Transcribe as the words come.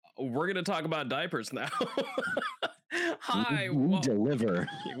we're gonna talk about diapers now. Hi, We deliver.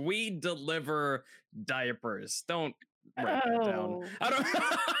 we deliver diapers. Don't write that down. Oh. I don't.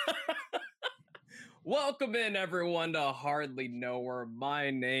 Welcome in, everyone, to Hardly Nowhere.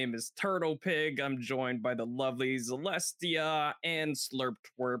 My name is Turtle Pig. I'm joined by the lovely Celestia and Slurp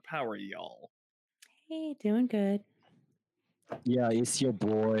Twerp. How are y'all? Hey, doing good. Yeah, it's your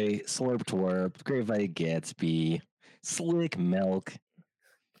boy, Slurp Twerp, Great White Gatsby, Slick Milk,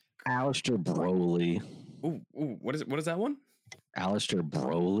 Alistair Broly. Ooh, what is it? What is that one? Alistair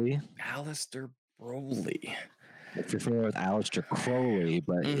Broly? Alistair Broly. If you're familiar with Alistair Crowley,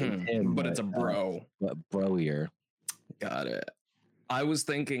 but it's him, but it's a bro. But broier. Got it. I was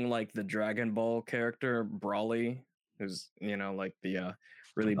thinking like the Dragon Ball character, Broly, who's, like the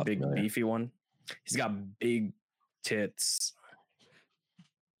really Not big, familiar. beefy one. He's got big tits.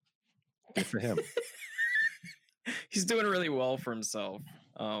 Good for him. He's doing really well for himself.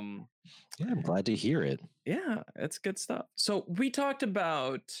 Yeah, I'm glad to hear it. Yeah, it's good stuff. So we talked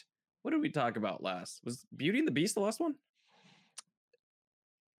about, what did we talk about last? Was Beauty and the Beast the last one?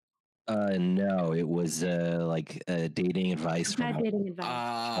 No, it was like dating advice Bad from dating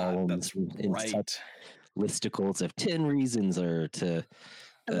advice. That's right. listicles of 10 reasons or to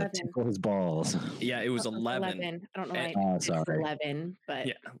 11. tickle his balls. Yeah, it was Oh, it's 11. I don't know And- why Oh, it's sorry. 11, but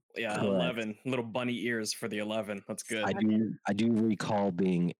Yeah, Correct. 11. Little bunny ears for the 11. That's good. I do recall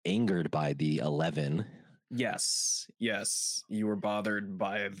being angered by the 11. Yes, you were bothered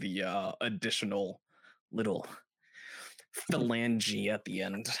by the additional little phalange at the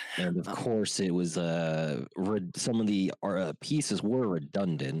end. And of course, it was some of the pieces were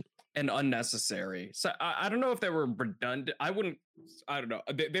redundant. And unnecessary. So I don't know if they were redundant. I don't know.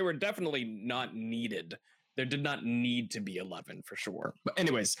 They were definitely not needed. There did not need to be 11 for sure. But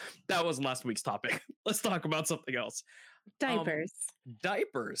anyways, that was last week's topic. Let's talk about something else. diapers.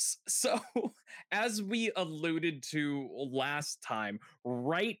 Diapers. So, as we alluded to last time,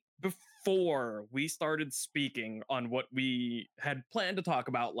 right before we started speaking on what we had planned to talk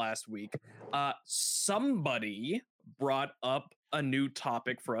about last week, somebody brought up a new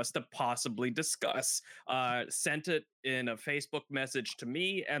topic for us to possibly discuss. Sent it in a Facebook message to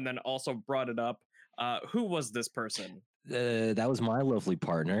me and then also brought it up. Who was this person? That was my lovely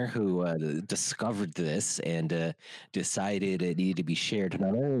partner who discovered this and decided it needed to be shared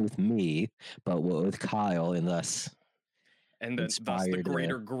not only with me, but with Kyle, and thus Thus the inspired,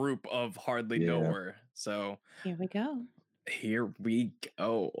 greater group of Hardly yeah. Nowhere. So Here we go. here we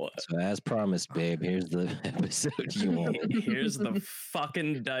go. So as promised, babe, here's the episode you want. Here's the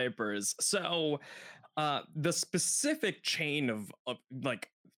fucking diapers. So the specific chain of like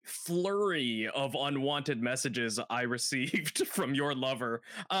flurry of unwanted messages I received from your lover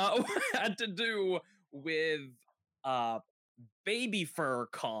had to do with Baby Fur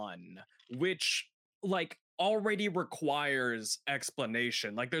Con, which like already requires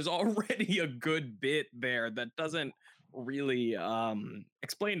explanation. Like there's already a good bit there that doesn't really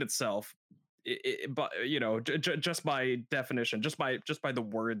explain itself, but just by definition, just by the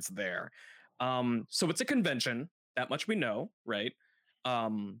words there. So it's a convention, that much we know, right?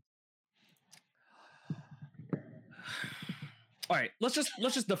 All right, let's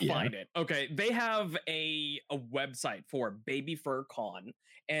just define it. Okay, they have a website for Baby Fur Con,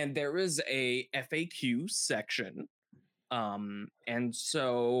 and there is a FAQ section. And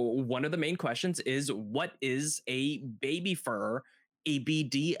so one of the main questions is, what is a baby fur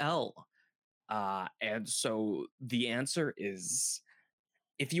ABDL? And so the answer is,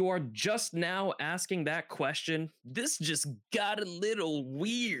 if you are just now asking that question, this just got a little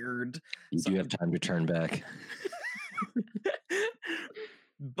weird. You do have time to turn back.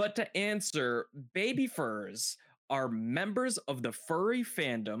 But to answer, baby furs are members of the furry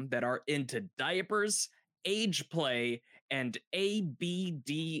fandom that are into diapers, age play, and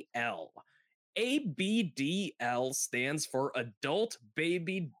ABDL. ABDL stands for Adult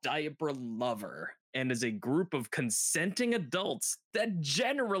Baby Diaper Lover and is a group of consenting adults that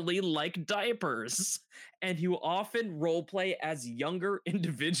generally like diapers and who often roleplay as younger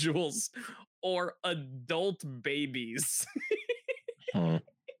individuals or adult babies.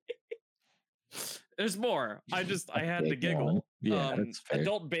 There's more. I had to giggle. Yeah, that's fair.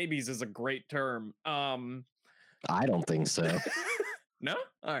 Adult babies is a great term. I don't think so. No?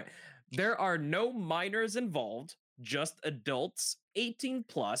 All right. There are no minors involved, just adults 18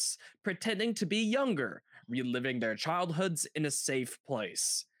 plus pretending to be younger, reliving their childhoods in a safe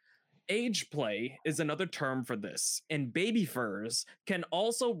place. Age play is another term for this, and baby furs can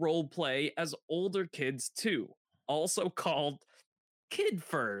also role play as older kids too, also called kid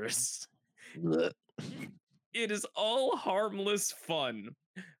furs. It is all harmless fun.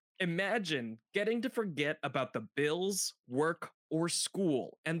 Imagine getting to forget about the bills, work, or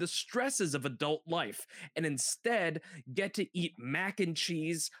school and the stresses of adult life, and instead get to eat mac and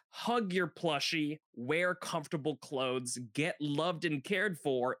cheese, hug your plushie, wear comfortable clothes, get loved and cared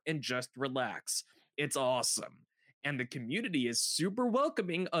for, and just relax. It's awesome. And the community is super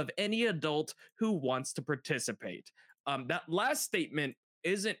welcoming of any adult who wants to participate. That last statement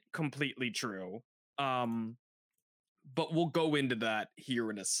isn't completely true. But we'll go into that here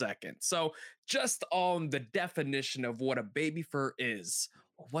in a second. So, just on the definition of what a baby fur is,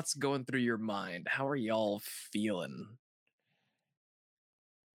 what's going through your mind? How are y'all feeling?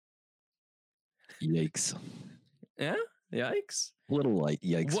 Yikes. Yeah, yikes. Little like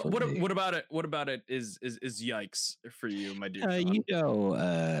yikes. What about it? What about it is yikes for you, my dear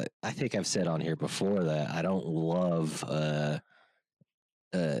Sean? I think I've said on here before that I don't love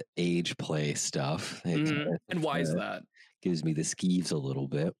age play stuff. And why is that? Gives me the skeeves a little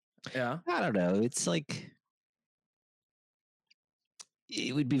bit. Yeah. I don't know. It's like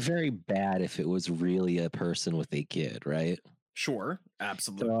it would be very bad if it was really a person with a kid, right? Sure,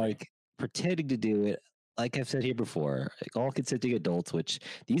 absolutely. So like pretending to do it, like I've said here before, like all consenting adults, which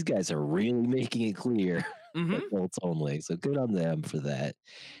these guys are really making it clear. Adults only. So good on them for that.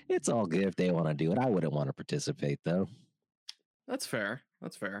 It's all good if they want to do it. I wouldn't want to participate though. That's fair.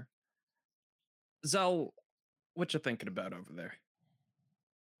 That's fair. Zell, what you thinking about over there?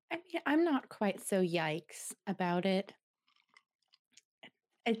 I mean, I'm not quite so yikes about it.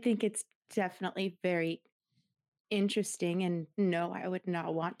 I think it's definitely very interesting, and no, I would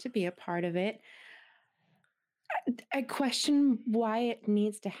not want to be a part of it. I question why it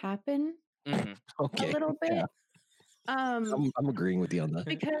needs to happen Okay. a little bit. Yeah. I'm agreeing with you on that.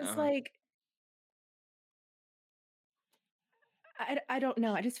 Because like I don't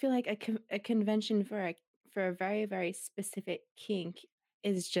know. I just feel like a convention for a very, very specific kink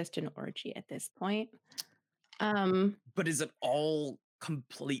is just an orgy at this point. But is it all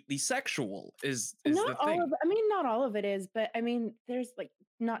completely sexual? Is not the all thing? of I mean, not all of it is, but I mean, there's like,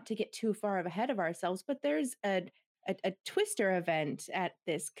 not to get too far ahead of ourselves, but there's a twister event at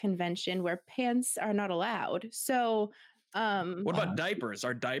this convention where pants are not allowed. So What about diapers?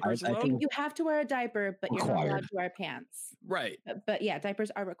 Are diapers I allowed? think- you have to wear a diaper, but you're not allowed Required. to wear pants. Right. But yeah,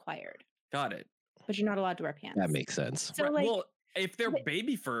 diapers are required, Got it. but you're not allowed to wear pants. That makes sense. So Right, like, well, if they're but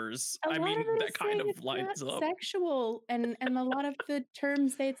baby furs, a I lot mean, of it that is kind saying of it's lines not up. sexual, and a lot of the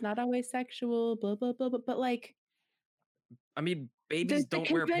terms say it's not always sexual, blah blah blah. But like, I mean, babies the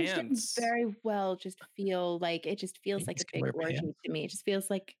don't wear convention pants. very well just feel like it just feels like Babies a can big wear orgy pants. to me. It just feels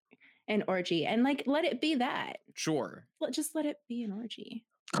like an orgy, and like, let it be that. Sure. Just let it be an orgy.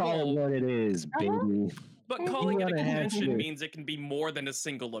 Call it what it is, baby. But You calling it a gotta have convention to. means it can be more than a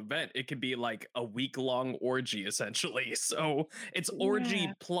single event. It can be like a week-long orgy, essentially. So it's orgy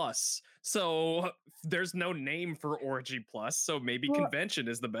Yeah. plus. So there's no name for orgy plus. So maybe Well, convention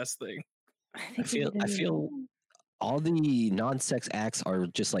is the best thing. I I feel all the non-sex acts are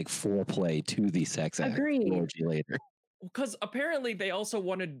just like foreplay to the sex act. Agreed. Orgy later. Because apparently they also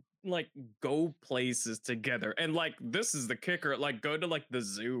wanted like go places together, and like this is the kicker, like go to like the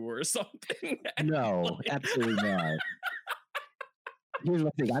zoo or something. No, Like- absolutely not. Here's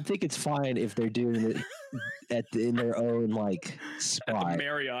the thing. I think it's fine if they're doing it in their own like At the spot.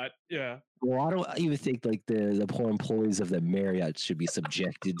 Marriott, yeah. Well, I don't even think like the poor employees of the Marriott should be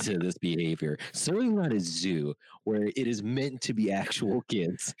subjected to this behavior. Certainly not a zoo where it is meant to be actual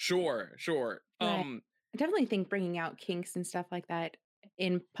kids. Sure. Right. I definitely think bringing out kinks and stuff like that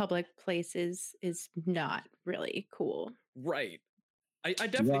in public places is not really cool. Right. I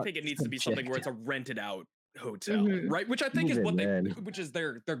definitely not think it needs to be something where it's a rented out hotel, Mhm. right? Which I think is Even what then. which is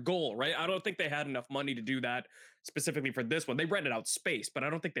their goal, right? I don't think they had enough money to do that specifically for this one. They rented out space, but I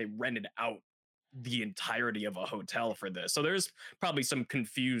don't think they rented out the entirety of a hotel for this. So there's probably some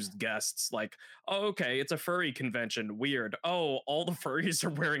confused guests like, oh, okay, it's a furry convention. Weird. Oh, all the furries are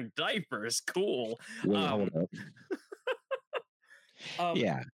wearing diapers. Cool. Wait, hold up.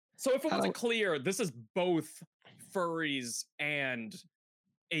 Yeah. So if it I wasn't don't- clear, this is both furries and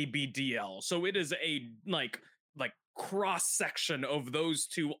ABDL. So it is a like cross section of those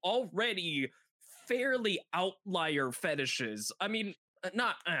two already fairly outlier fetishes. I mean,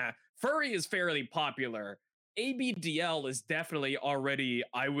 not furry is fairly popular. ABDL is definitely already,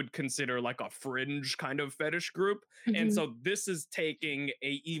 I would consider like a fringe kind of fetish group. And Mhm. so this is taking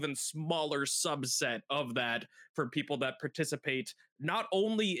a even smaller subset of that for people that participate not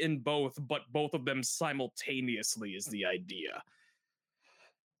only in both, but both of them simultaneously is the idea.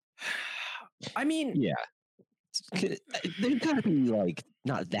 I mean, Yeah. There's got to be like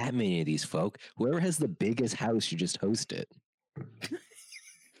not that many of these folk. Whoever has the biggest house should just host it.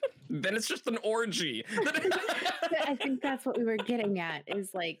 then it's just an orgy. I think that's what we were getting at. Is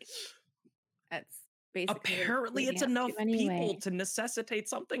like that's basically Apparently it's enough people to necessitate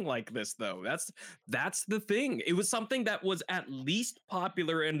something like this, though. That's the thing. It was something that was at least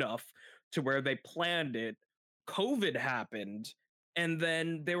popular enough to where they planned it. COVID happened, and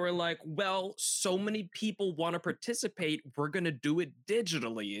then they were like, well, so many people want to participate, we're going to do it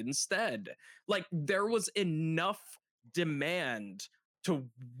digitally instead. Like, there was enough demand to,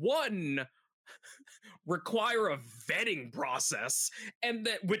 one, require a vetting process, and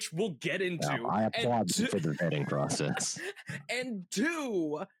that, which we'll get into. Now, I applaud you for the vetting process. And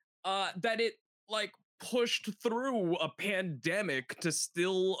two, that it like pushed through a pandemic to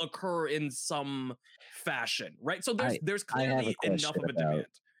still occur in some fashion, right? So there's clearly enough of a demand.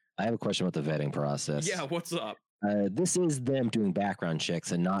 I have a question about the vetting process. Yeah, what's up? This is them doing background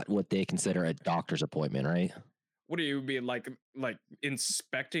checks and not what they consider a doctor's appointment, right? What do you mean, like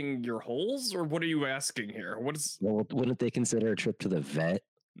inspecting your holes, or what are you asking here? What is? Well, wouldn't they consider a trip to the vet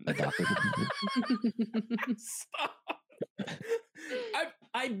a doctor's appointment? Stop.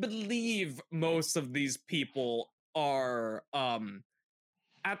 I believe most of these people are I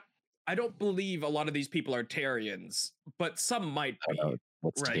don't believe a lot of these people are Tarians, but some might be.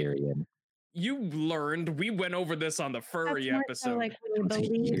 What's right? Tarian? You learned. We went over this on the furry episode. So like when you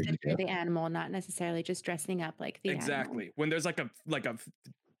believe that you're the animal, not necessarily just dressing up like the exactly. animal. When there's like a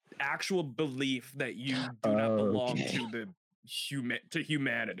actual belief that you do not belong to the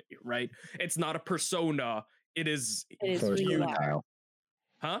humanity, right? It's not a persona. It is you.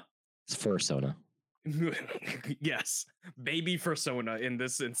 Huh? It's fursona. Yes, baby fursona in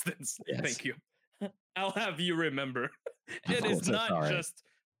this instance. Yes. Thank you. I'll have you remember. It is not just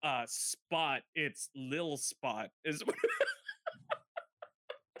Spot, it's Lil Spot. Is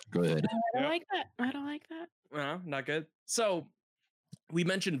good. I don't like that. I don't like that. No, not good. So we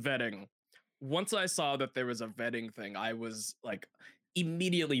mentioned vetting. Once I saw that there was a vetting thing, I was like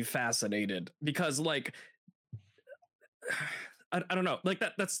immediately fascinated, because like I don't know, like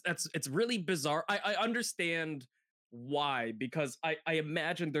that's it's really bizarre. I understand why, because I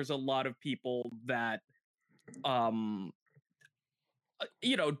imagine there's a lot of people that don't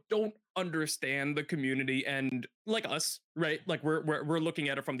understand the community, and like us, right? Like we're looking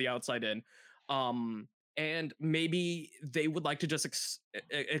at it from the outside in, and maybe they would like to just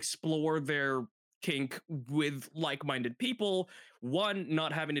explore their kink with like-minded people. One,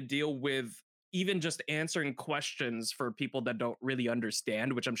 not having to deal with even just answering questions for people that don't really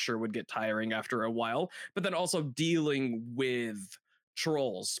understand, which I'm sure would get tiring after a while, but then also dealing with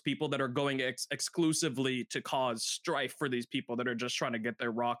trolls, people that are going exclusively to cause strife for these people that are just trying to get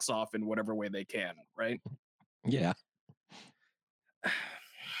their rocks off in whatever way they can, right? Yeah.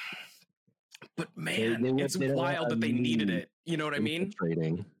 But man, it's wild that they needed it. You know what I mean?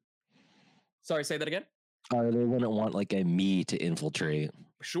 Sorry, say that again? They wouldn't want like a me to infiltrate.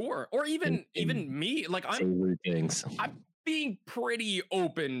 Sure. Or even me. Like I'm being pretty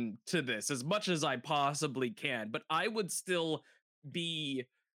open to this as much as I possibly can, but I would still be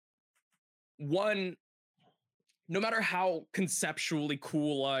one, no matter how conceptually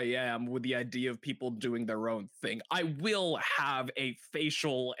cool I am with the idea of people doing their own thing, I will have a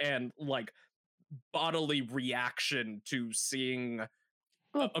facial and like bodily reaction to seeing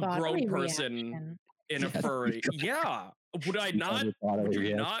a grown person in a furry. Yeah. Would I not? Would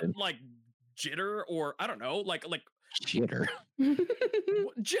you not like jitter, or I don't know, like jitter?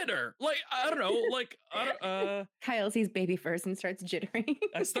 Jitter, like I don't know, like Kyle sees baby furs and starts jittering.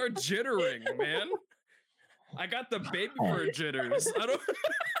 I start jittering, man. I got the baby fur jitters.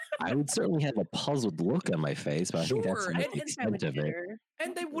 I would certainly have a puzzled look on my face, but sure. I think that's the extent of it.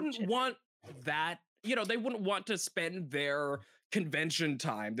 And they wouldn't want that. They wouldn't want to spend their convention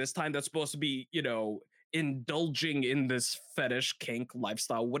time, this time that's supposed to be, indulging in this fetish, kink,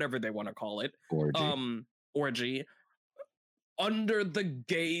 lifestyle, whatever they want to call it, orgy, under the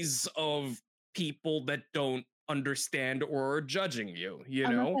gaze of people that don't understand or are judging you,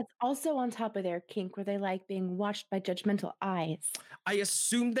 That's also on top of their kink, where they like being watched by judgmental eyes. I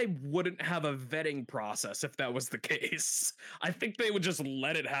assume they wouldn't have a vetting process if that was the case. I think they would just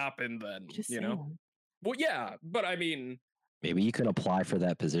let it happen then, Well, yeah, but I mean, maybe you can apply for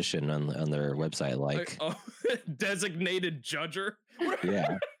that position on their website, like designated judger.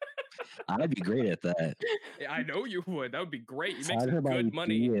 Yeah, I'd be great at that. Yeah, I know you would. That would be great. You make some good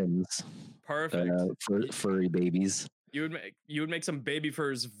money. DMs, perfect for furry babies. You would make some baby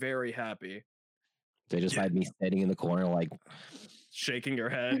furs very happy. They just had me sitting in the corner, like shaking your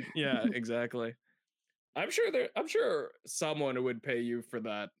head. Yeah, exactly. I'm sure someone would pay you for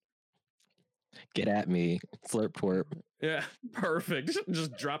that. Get at me, slurp twerp. Yeah, perfect.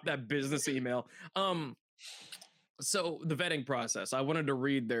 Just drop that business email. So the vetting process. I wanted to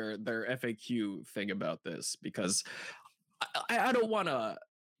read their FAQ thing about this because I don't want to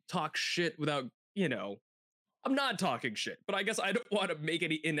talk shit without, I'm not talking shit, but I guess I don't want to make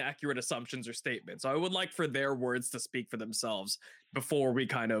any inaccurate assumptions or statements. So I would like for their words to speak for themselves before we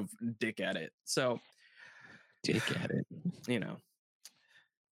kind of dick at it. So, Dick at it.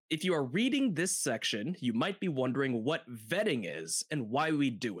 If you are reading this section, you might be wondering what vetting is and why we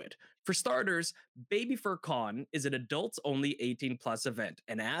do it. For starters, Baby Fur Con is an adults only 18 plus event,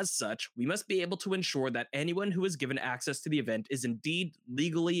 and as such, we must be able to ensure that anyone who is given access to the event is indeed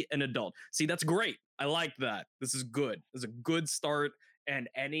legally an adult. See, that's great. I like that. This is good. This is a good start. And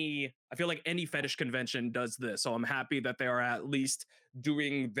I feel like any fetish convention does this. So I'm happy that they are at least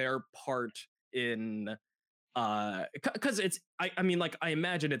doing their part in because I mean, like, I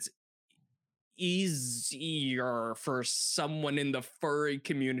imagine it's easier for someone in the furry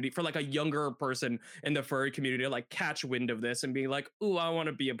community, for like a younger person in the furry community, to like catch wind of this and be like, ooh, I want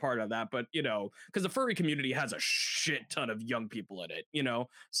to be a part of that. But because the furry community has a shit ton of young people in it,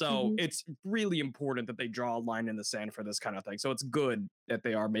 so it's really important that they draw a line in the sand for this kind of thing. So it's good that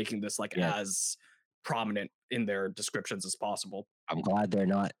they are making this like as prominent in their descriptions as possible. I'm glad they're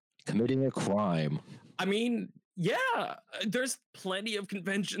not committing a crime. I mean, yeah, there's plenty of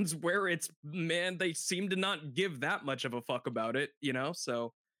conventions where they seem to not give that much of a fuck about it,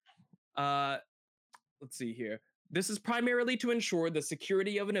 So, let's see here. This is primarily to ensure the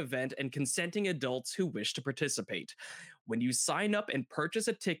security of an event and consenting adults who wish to participate. When you sign up and purchase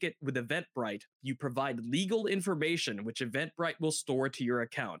a ticket with Eventbrite, you provide legal information which Eventbrite will store to your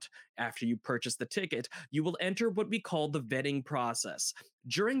account. After you purchase the ticket, you will enter what we call the vetting process.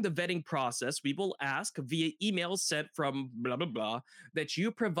 During the vetting process, we will ask via email sent from blah, blah, blah, that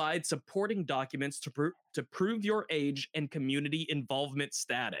you provide supporting documents to prove your age and community involvement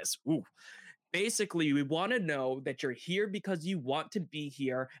status. Ooh. Basically, we want to know that you're here because you want to be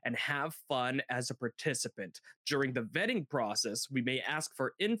here and have fun as a participant. During the vetting process, we may ask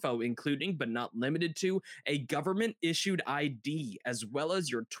for info, including but not limited to a government-issued ID, as well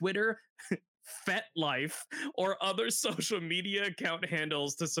as your Twitter, FetLife, or other social media account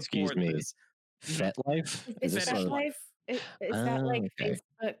handles to support this. FetLife? Is FetLife? Is that like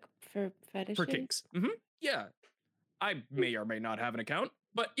Facebook for fetishes? For kinks. Yeah. I may or may not have an account.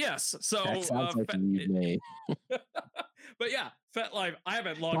 But yes, so that sounds like you may. But yeah, FetLife. I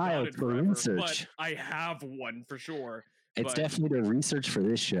haven't logged on in forever, but I have one for sure. It's definitely the research for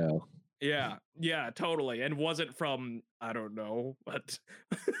this show. Yeah, totally. And wasn't from, I don't know, but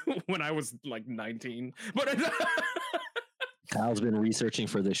when I was like 19. But Kyle's been researching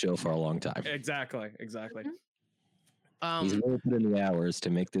for this show for a long time. Exactly. He's really put in the hours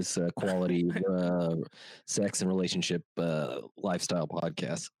to make this quality sex and relationship lifestyle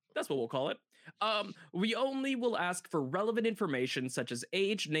podcast. That's what we'll call it. We only will ask for relevant information such as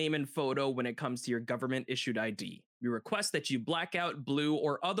age, name, and photo when it comes to your government-issued ID. We request that you black out, blue,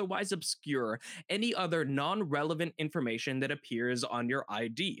 or otherwise obscure any other non-relevant information that appears on your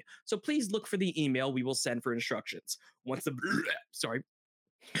ID. So please look for the email we will send for instructions. Once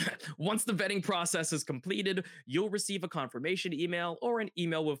the vetting process is completed, you'll receive a confirmation email or an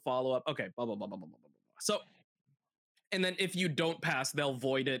email with follow-up. Okay, blah, blah, blah, blah, blah, blah, blah. So, and then if you don't pass, they'll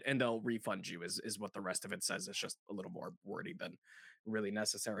void it and they'll refund you is what the rest of it says. It's just a little more wordy than really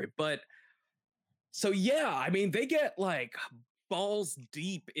necessary. But, so yeah, I mean, they get like balls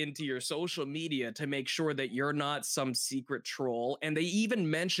deep into your social media to make sure that you're not some secret troll. And they even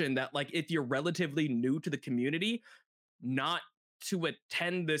mention that like, if you're relatively new to the community, not to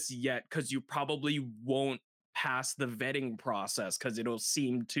attend this yet because you probably won't pass the vetting process because it'll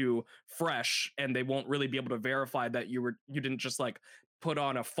seem too fresh and they won't really be able to verify that you didn't just like put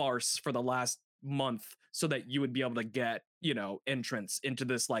on a farce for the last month so that you would be able to get entrance into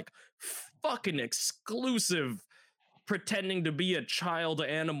this like fucking exclusive pretending to be a child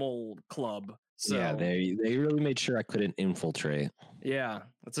animal club. So, yeah, they really made sure I couldn't infiltrate. Yeah,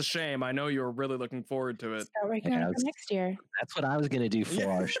 it's a shame. I know you were really looking forward to it. Start working on it for next year. That's what I was going to do for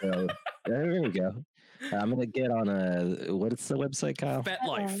our show. There we go. I'm going to get on what's the website, Kyle?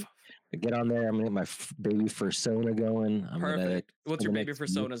 FetLife. Get on there. I'm going to get my baby fursona going. Perfect. What's your baby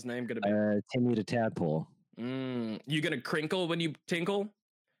fursona's name going to be? Timmy the Tadpole. You going to crinkle when you tinkle?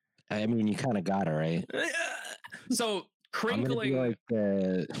 I mean, you kind of got it, right? So crinkling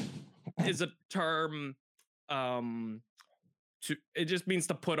is a term it just means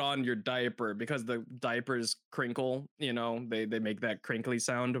to put on your diaper because the diapers crinkle, they make that crinkly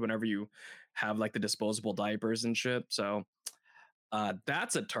sound whenever you have like the disposable diapers and shit. So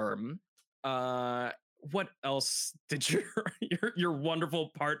that's a term. What else did your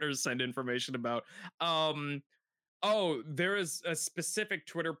wonderful partners send information about? Oh, there is a specific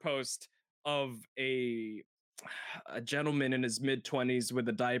Twitter post of a gentleman in his mid 20s with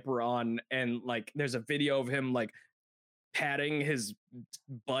a diaper on, and like there's a video of him like patting his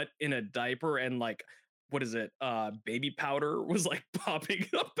butt in a diaper, and like what is it? Baby powder was like popping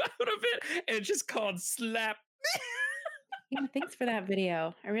up out of it, and it's just called slap. Yeah, thanks for that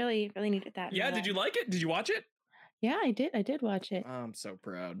video. I really, really needed that in my Yeah, did you life. like it? Did you watch it? Yeah, I did. I did watch it. I'm so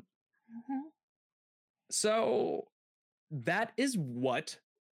proud. Mhm. So that is what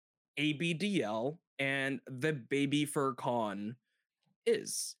ABDL and the Baby Fur Con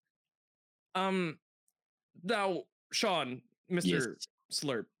is. Um, Now, Sean, Yes. Mr.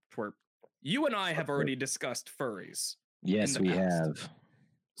 Slurp Twerp, you and I have Okay. already discussed furries in Yes, the we past. have.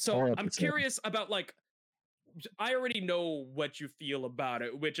 So Whole I'm episode. curious about like I already know what you feel about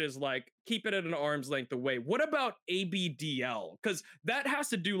it, which is like keep it at an arm's length away. What about ABDL? Because that has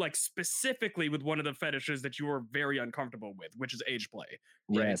to do like specifically with one of the fetishes that you are very uncomfortable with, which is age play,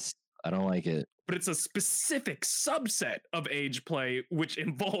 right? Yes, I don't like it. But it's a specific subset of age play which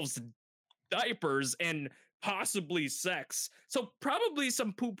involves diapers and possibly sex. So probably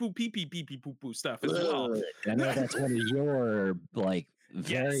some poo poo pee pee pee pee poo poo stuff as well. Ugh, I know that's one of your like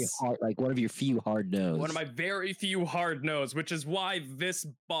very Yes. hard, like one of your few hard no's. One of my very few hard no's, which is why this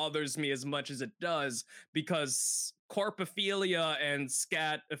bothers me as much as it does, because corpophilia and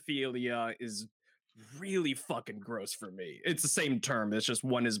scatophilia is really fucking gross for me. It's the same term, it's just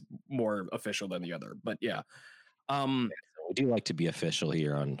one is more official than the other. But yeah. We do like to be official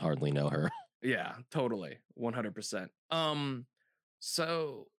here on Hardly Know Her. Yeah, totally. 100%.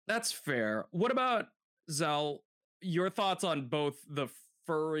 So that's fair. What about Zal? Your thoughts on both the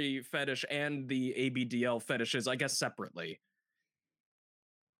furry fetish and the ABDL fetishes, I guess separately.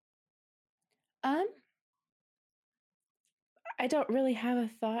 Um, I don't really have a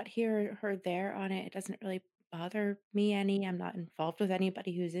thought here or there on it. It doesn't really bother me any. I'm not involved with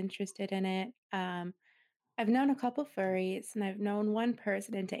anybody who's interested in it. I've known a couple furries, and I've known one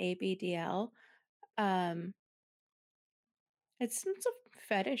person into ABDL. Um, it's a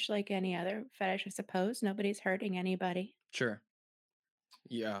fetish like any other fetish, I suppose. Nobody's hurting anybody. Sure.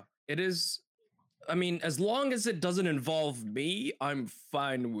 Yeah, it is. I mean, as long as it doesn't involve me, I'm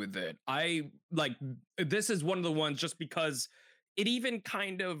fine with it. I like this is one of the ones just because it even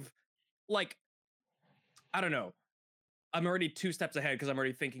kind of like I don't know. I'm already 2 steps ahead because I'm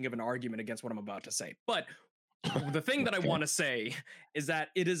already thinking of an argument against what I'm about to say. But the thing that I Okay. want to say is that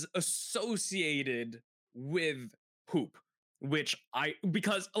it is associated with poop, which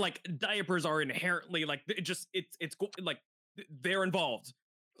because like diapers are inherently like like they're involved.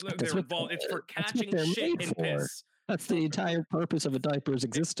 That's They're what involved. It's for that's what catching they're shit made and for. piss. That's the entire purpose of a diaper's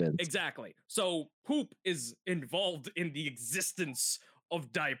existence. Exactly. So poop is involved in the existence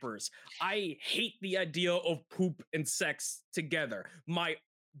of diapers. I hate the idea of poop and sex together. My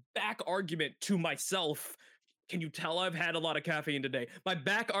back argument to myself, can you tell I've had a lot of caffeine today? My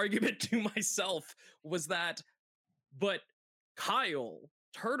back argument to myself was that, but Kyle,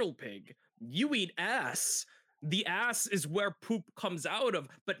 Turtle Pig, you eat ass. The ass is where poop comes out of,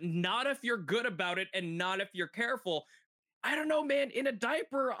 but not if you're good about it and not if you're careful. I don't know, man. In a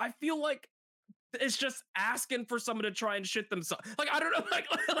diaper, I feel like it's just asking for someone to try and shit themselves. Like I don't know, like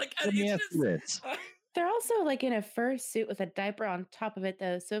Let me it's ask you this. They're also like in a fursuit with a diaper on top of it,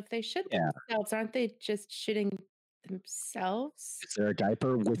 though. So if they shit Yeah. themselves, aren't they just shitting themselves? Is there a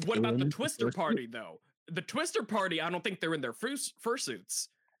diaper within What about the the Twister fursuit? Party though? The Twister Party, I don't think they're in their fursuits.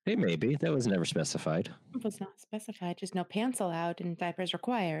 Hey, maybe that was never specified. It was not specified. Just no pants allowed and diapers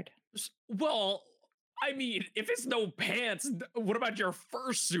required. Well, I mean, if it's no pants, what about your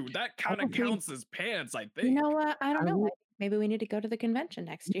fursuit? That kind of don't think- counts as pants, I You think. know what? I don't I know. would- Maybe we need to go to the convention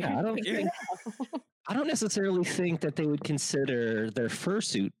next year. Yeah, I don't and figure think- it out. I don't necessarily think that they would consider their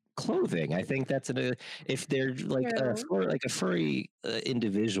fursuit clothing. I think that's if they're like True. a furry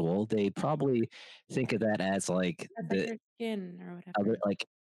individual, they probably think of that as like That's like the their skin or whatever. other like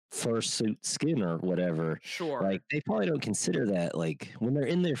fursuit skin or whatever. Sure. Like they probably don't consider that like when they're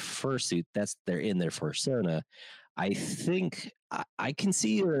in their fursuit, they're in their fursona. I think I can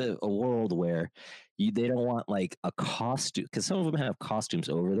see a world where they don't want like a costume because some of them have costumes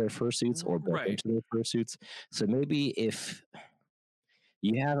over their fursuits or built Right. into their fursuits. So maybe if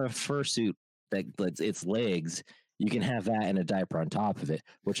you have a fursuit that its legs, you can have that and a diaper on top of it.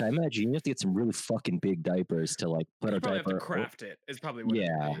 Which I imagine you have to get some really fucking big diapers to like put You a probably have to diaper. craft it. Is probably what.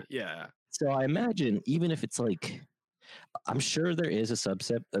 Yeah. Yeah. So I imagine even if it's like, I'm sure there is a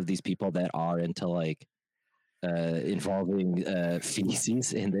subset of these people that are into like involving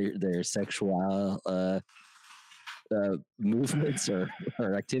feces in their sexual movements or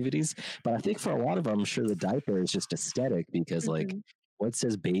activities. But I think for a lot of them, I'm sure the diaper is just aesthetic because like what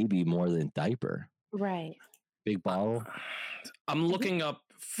says baby more than diaper? Right. Big bottle. I'm looking up.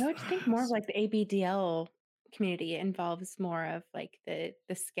 I would think more of like the ABDL community involves more of like the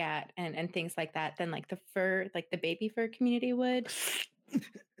scat and things like that than like the fur, like the baby fur community would.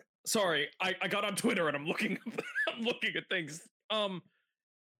 Sorry, I got on Twitter and I'm looking I'm looking at things.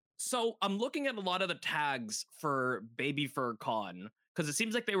 So I'm looking at a lot of the tags for Baby Fur Con because it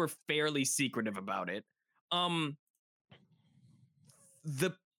seems like they were fairly secretive about it.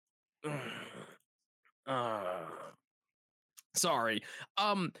 The sorry.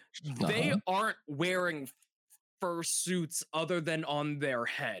 They aren't wearing fur suits other than on their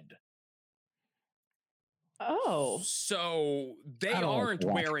head. Oh. So they aren't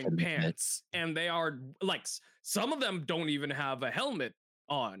wearing pants, and they are like some of them don't even have a helmet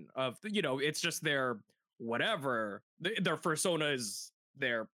on. Of it's just their whatever. Their fursona is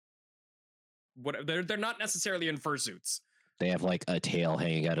their whatever. They're not necessarily in fursuits. They have like a tail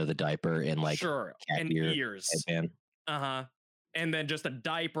hanging out of the diaper and like cat and ears. And then just a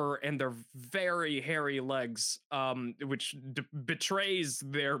diaper and their very hairy legs, which betrays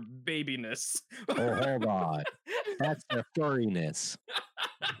their babiness. Oh, hold on. That's their furriness.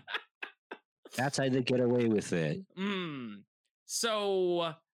 That's how they get away with it.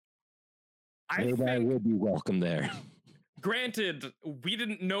 So, maybe I would be welcome there. Granted, we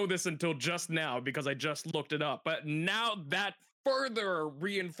didn't know this until just now because I just looked it up, but now that further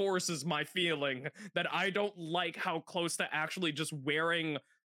reinforces my feeling that I don't like how close to actually just wearing,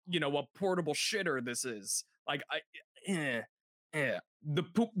 a portable shitter this is. Like, the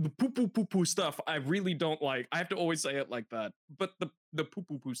poo stuff I really don't like. I have to always say it like that. But the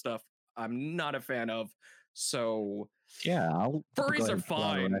poo stuff I'm not a fan of. So yeah, furries are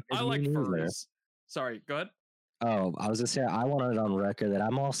fine. I like furries. Sorry, go ahead. Oh, I was gonna say I wanted it on record that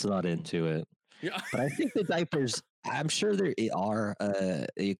I'm also not into it. Yeah, but I think the diapers. I'm sure there are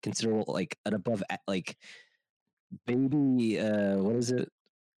a considerable like an above like baby. What is it?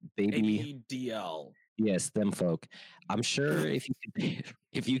 Baby ABDL. Yes, them folk. I'm sure if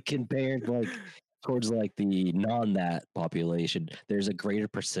you compare like towards like the non-that population, there's a greater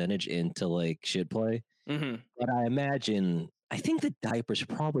percentage into like shit play. But I think the diaper's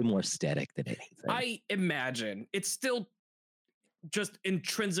probably more aesthetic than anything. I imagine it's still just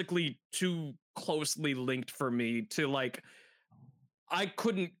intrinsically too closely linked for me to like I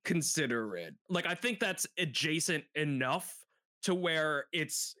couldn't consider it. Like I think that's adjacent enough to where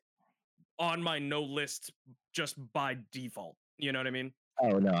it's on my no list just by default. You know what I mean?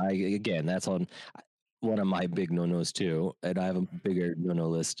 Oh no, again, that's on one of my big no-nos too, and I have a bigger no-no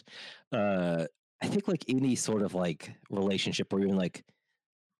list. I think like any sort of like relationship or even like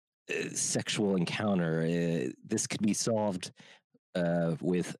sexual encounter, this could be solved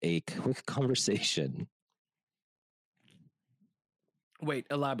with a quick conversation. Wait,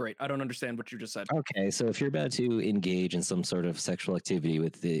 elaborate. I don't understand what you just said. Okay, so if you're about to engage in some sort of sexual activity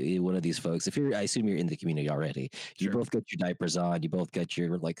with one of these folks, I assume you're in the community already. You both got your diapers on. You both got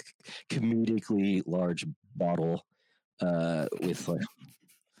your like comedically large bottle with like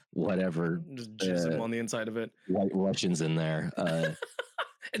whatever. Just jism on the inside of it. White Russians in there.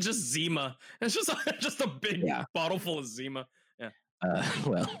 It's just Zima. It's just a big bottle full of Zima. Yeah.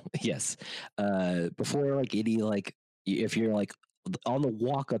 Well, yes. Before like any like if you're like on the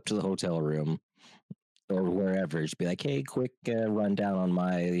walk up to the hotel room or wherever, just be like, hey, quick rundown on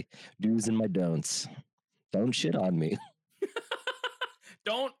my do's and my don'ts. Don't shit on me.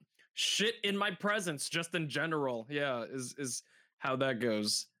 Don't shit in my presence, just in general. Yeah, is how that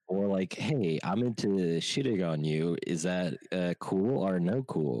goes. Or like, hey, I'm into shitting on you. Is that cool or no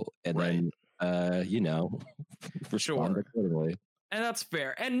cool? And then, respond accordingly. And that's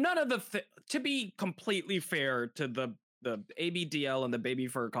fair. And none of to be completely fair to the ABDL and the Baby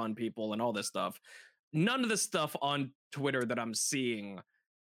Fur Con people and all this stuff, none of the stuff on Twitter that I'm seeing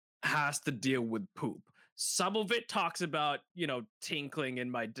has to deal with poop. Some of it talks about, tinkling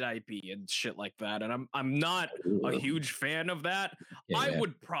in my diaper and shit like that. And I'm not a huge fan of that. I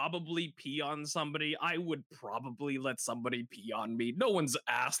would probably pee on somebody. I would probably let somebody pee on me. No one's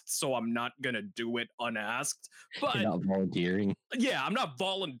asked, so I'm not going to do it unasked. But you're not volunteering. Yeah, I'm not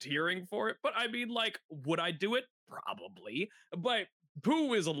volunteering for it. But I mean, like, would I do it? Probably. But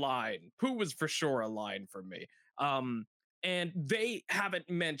poo is a line. Poo is for sure a line for me. And they haven't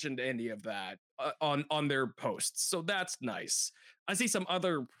mentioned any of that on their posts, so that's nice. I see some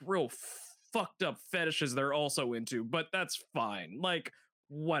other real fucked up fetishes they're also into, but that's fine. Like,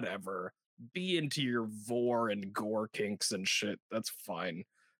 whatever. be into your vor and gore kinks and shit. That's fine.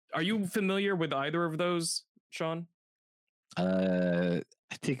 Are you familiar with either of those, Sean? I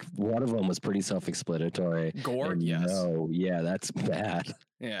think one of them was pretty self-explanatory. Gore, And yes. No, yeah, that's bad.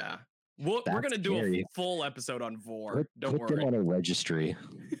 Yeah. We're That's gonna do a scary. full episode on vor. Don't Put them worry. on a registry.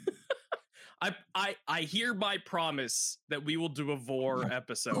 I hereby promise that we will do a vor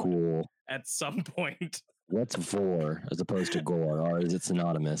episode Cool. at some point. What's vor as opposed to gore, or is it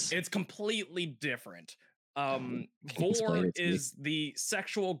synonymous? It's completely different. Can you explain Vor it to me? is the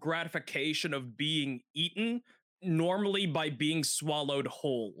sexual gratification of being eaten, normally by being swallowed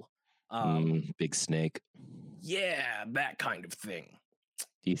whole. Big snake. Yeah, that kind of thing.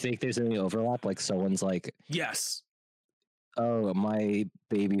 Do you think there's any overlap? Like someone's like, Yes. oh, my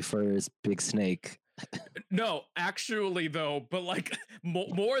baby fur is big snake. No, actually, though, but like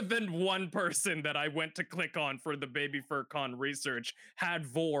more than one person that I went to click on for the Baby Fur Con research had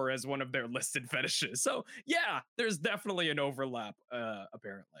vor as one of their listed fetishes. So yeah, there's definitely an overlap,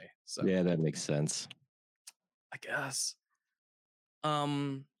 apparently. So Yeah, that makes sense. I guess.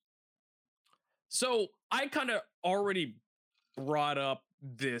 So I kind of already brought up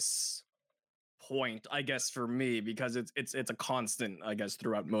this point, I guess, for me, because it's a constant, I guess,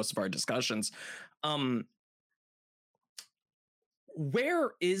 throughout most of our discussions.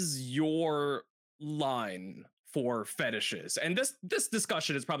 Where is your line for fetishes? And this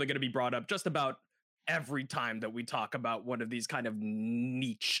discussion is probably going to be brought up just about every time that we talk about one of these kind of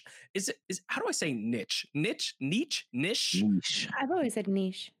niche. How do I say niche? Niche? I've always said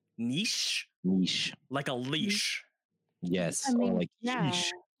niche. Niche? Like a leash. Yes. I mean, or like yeah, yeesh.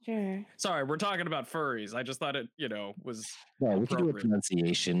 sure. Sorry, we're talking about furries. I just thought it, was Yeah, we can do a appropriate.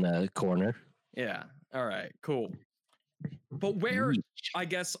 pronunciation corner. Yeah. All right, cool. But where, Yeesh. I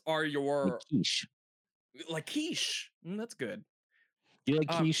guess, are Like your quiche. like quiche? That's good. Do you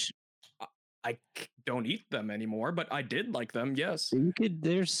like Um, quiche? I don't eat them anymore, but I did like them. Yes. You could.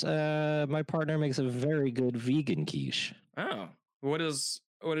 There's my partner makes a very good vegan quiche. Oh, what does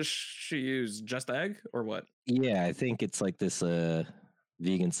she use? Just egg or what? Yeah, I think it's like this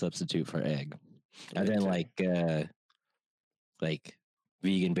vegan substitute for egg, and then Okay. like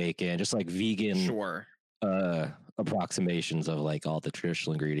vegan bacon, just like vegan Sure. approximations of like all the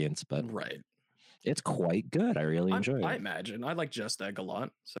traditional ingredients, but Right. it's quite good. I really enjoy I it. imagine I like just egg a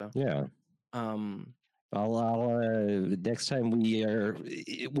lot. So Yeah. um, I'll next time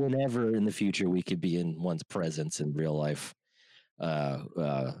whenever in the future we could be in one's presence in real life,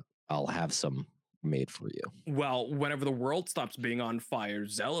 I'll have some made for you. well, whenever the world stops being on fire,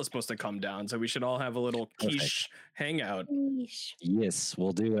 Zell is supposed to come down, so we should all have a little Perfect. quiche hangout. Niche. Yes,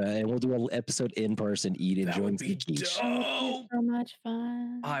 we'll do an episode in person, eating, That enjoying would be some quiche. dope. So much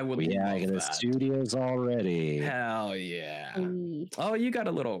fun. I would Yeah, I love got the that. studios already. Hell yeah. Hey. Oh, you got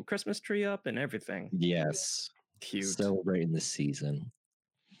a little Christmas tree up and everything. Yes, Cute. celebrating the season.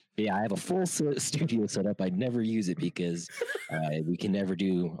 Yeah, I have a full studio set up. I never use it because we can never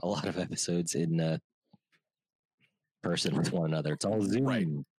do a lot of episodes in person with one another. It's all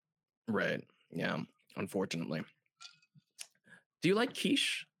Zoom. Right. Yeah. Unfortunately. Do you like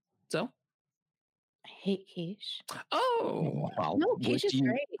quiche, Zell? I hate quiche. Oh. Wow. No, What quiche is do you-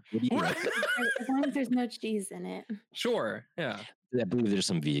 great. what do you like? As long as there's no cheese in it. Sure. Yeah. I believe there's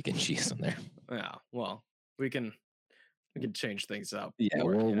some vegan cheese in there. Yeah. Well, we can change things up. Yeah,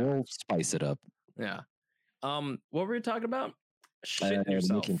 Or, we'll spice it up. Yeah. What were we talking about? Shit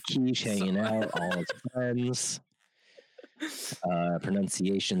yourself. Making quiche, hanging out, all his friends.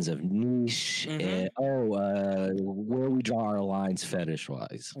 Pronunciations of niche. Mhm. Where we draw our lines fetish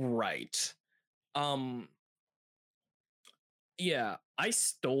wise. Right. Yeah, I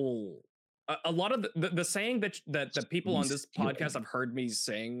stole a lot of the saying that people on this podcast have heard me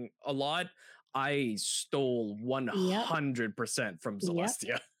saying a lot. I stole 100% from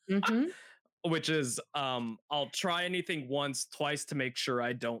Celestia. Mm-hmm. Which is I'll try anything once, twice to make sure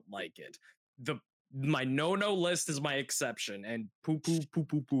I don't like it. My no list is my exception, and poo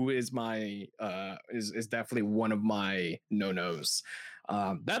is my is definitely one of my no-nos.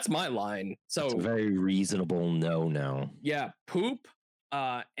 That's my line. So It's a very reasonable no. yeah, poop,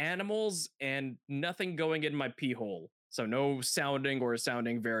 animals, and nothing going in my pee hole. So no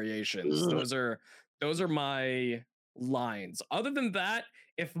sounding variations. Ugh. Those are my lines. Other than that,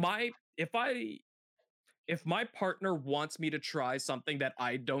 if my partner wants me to try something that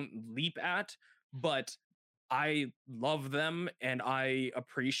I don't leap at, but I love them and I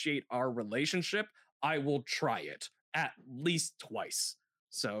appreciate our relationship, I will try it at least twice.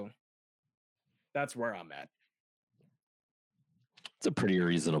 So that's where I'm at. It's a pretty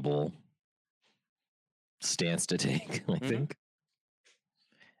reasonable stance to take, I think.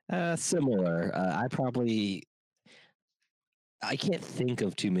 Similar. I can't think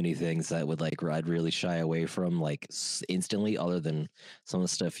of too many things that would like I'd really shy away from like instantly, other than some of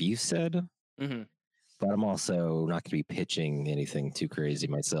the stuff you said. Mm-hmm. But I'm also not going to be pitching anything too crazy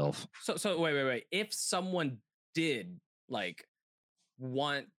myself. So wait. If someone did like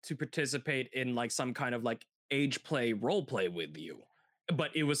want to participate in like some kind of like age play role play with you, but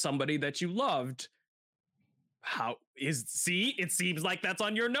it was somebody that you loved, it seems like that's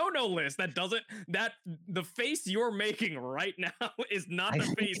on your no list. That the face you're making right now is not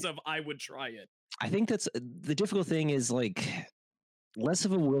the face of I would try it. I think that's the difficult thing is like less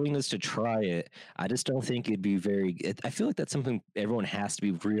of a willingness to try it. I just don't think it'd be I feel like that's something everyone has to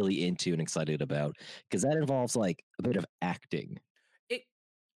be really into and excited about, because that involves like a bit of acting. It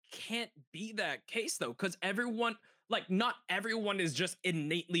can't be that case though, because not everyone is just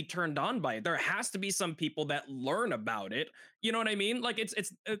innately turned on by it. There has to be some people that learn about it. You know what I mean? Like it's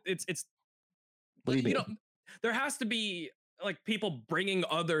What do you mean? There has to be like people bringing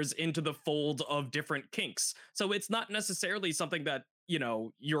others into the fold of different kinks. So it's not necessarily something that,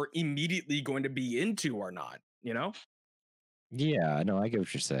 you're immediately going to be into or not, Yeah, no, I get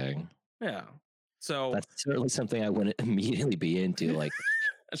what you're saying. Yeah. So that's certainly something I wouldn't immediately be into. Like,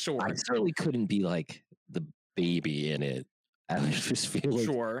 sure. I certainly couldn't be like the baby in it. I would just feel like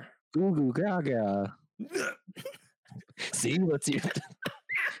sure. Goo goo gaga. See, what's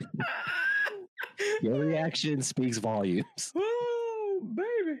your reaction speaks volumes. Oh,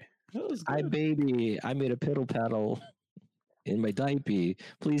 baby. I baby. I made a piddle paddle in my diaper.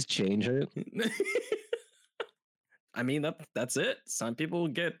 Please change it. I mean, that's it. Some people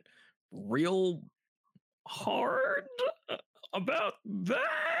get real hard about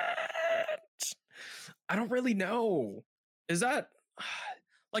that. I don't really know. Is that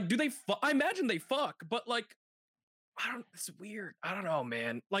like, do they I imagine they fuck, but like, it's weird. I don't know,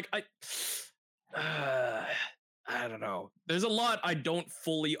 man. Like I don't know. There's a lot I don't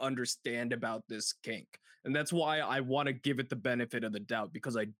fully understand about this kink. And that's why I want to give it the benefit of the doubt,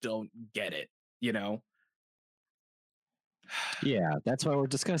 because I don't get it, Yeah, that's why we're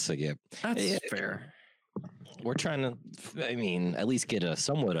discussing it. That's fair. We're trying to, at least get a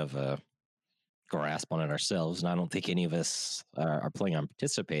somewhat of a grasp on it ourselves. And I don't think any of us are planning on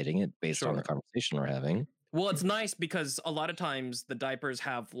participating it based on the conversation we're having. Well, it's nice because a lot of times the diapers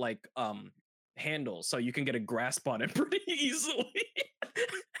have like handles, so you can get a grasp on it pretty easily.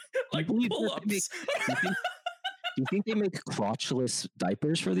 Like pull-ups. Do you think they make crotchless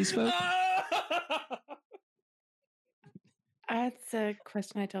diapers for these folks? That's a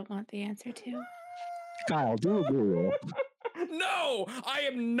question I don't want the answer to. Kyle, do a Google. No, I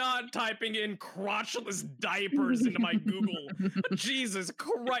am not typing in crotchless diapers into my Google. Jesus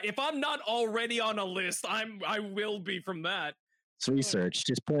Christ! If I'm not already on a list, I will be from that. It's research.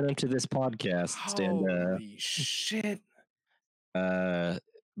 Just point them to this podcast. Holy shit!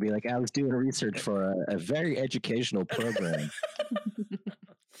 Be like, I was doing research for a very educational program.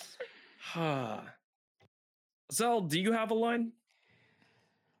 Zell, do you have a line?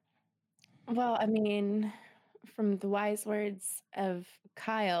 Well, I mean, from the wise words of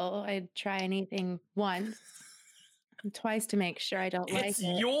Kyle, I'd try anything once and twice to make sure I don't like it. It's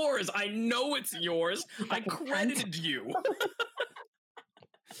yours. I know it's yours. I credited you.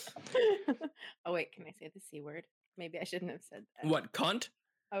 Oh, wait, can I say the C word? Maybe I shouldn't have said that. What, cunt?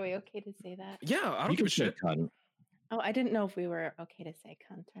 Are we okay to say that? Yeah, I don't give a shit. Cunt. Oh, I didn't know if we were okay to say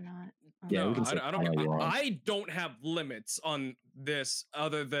cunt or not. Yeah, no, I don't have limits on this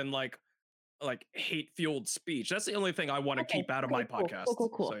other than like hate-fueled speech. That's the only thing I want to keep out of my podcast.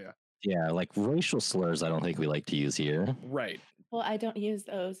 Cool. So yeah. Yeah, like racial slurs I don't think we like to use here. Right. Well, I don't use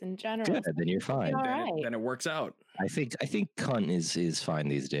those in general. Good, then you're fine. Then it works out. I think cunt is fine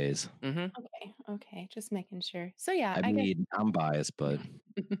these days. Mm-hmm. Okay, just making sure. So yeah, I'm biased, but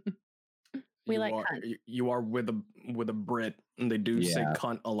we like cunt. You are with a Brit, and they do say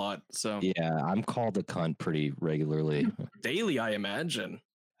cunt a lot. So yeah, I'm called a cunt pretty regularly. Daily, I imagine.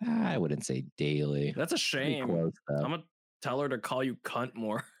 I wouldn't say daily. That's a shame. Close, I'm gonna tell her to call you cunt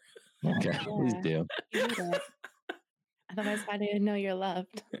more. Okay, please do. Otherwise, how do you know you're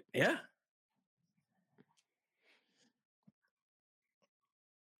loved? Yeah.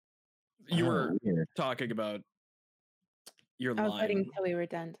 You were talking about your line. I was waiting until we were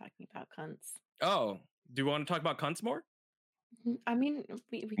done talking about cunts. Oh, do you want to talk about cunts more? I mean,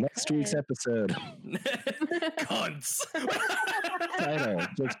 we next week's episode. Cunts. Title,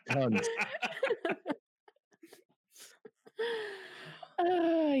 just cunts.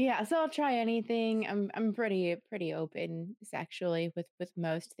 Yeah, so I'll try anything. I'm pretty open sexually with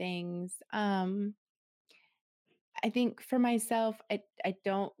most things. I think for myself, I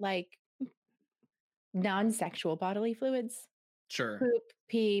don't like non-sexual bodily fluids. Sure. Poop,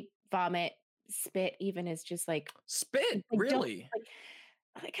 pee, vomit, spit even is just like Spit, I don't really?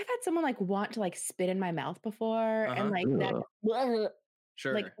 like I've had someone like want to like spit in my mouth before and Uh-huh. like that like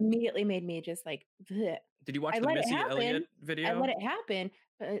Sure. immediately made me just like bleh. Did you watch I the let it Missy happen. Elliott I video? let it happen,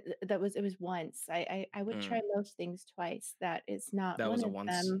 but it was once. I would try most things twice. That is not That one was a of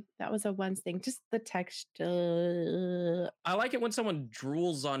once. them. That was a once thing. Just the texture. I like it when someone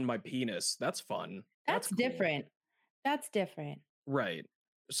drools on my penis. That's fun. That's cool. different. That's different. Right.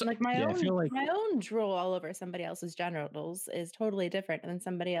 So, Like my I feel own like my own drool all over somebody else's genitals is totally different than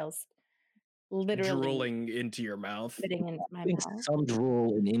somebody else literally drooling into your mouth. spitting into my I think mouth. some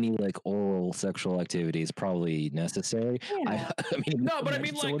drool in any like oral sexual activity is probably necessary. Yeah. I mean, No, but I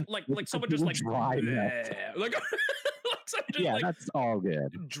mean someone like someone just like dry mouth. bleh, like someone just Yeah, like that's all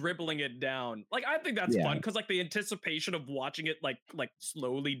good. dribbling it down. Like I think that's fun because like the anticipation of watching it like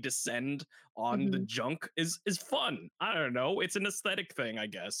slowly descend on the junk is fun. I don't know. It's an aesthetic thing, I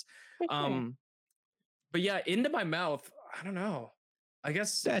guess. For sure. But yeah, into my mouth, I don't know. I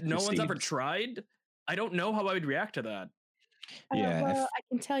guess That no just one's ever seems- tried. I don't know how I would react to that. Yeah, Well, I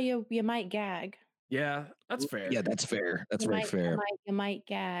can tell you might gag. Yeah, that's fair. Yeah, that's fair. That's very You fair. might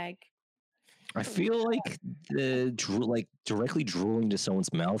gag. I feel like the like directly drooling to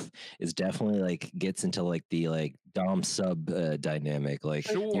someone's mouth is definitely like gets into like the like dom sub dynamic. Like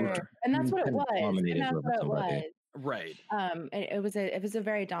For Sure. sure. And that's what it kind of was. And dominative that's over what it somebody. was. Right. It was a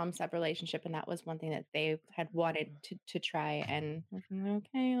very dom sub relationship, and that was one thing that they had wanted to try. And I was like,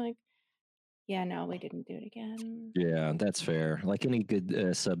 okay, like, yeah, no, we didn't do it again. Yeah, that's fair. Like any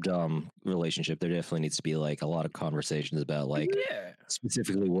good sub dom relationship, there definitely needs to be like a lot of conversations about like Yeah.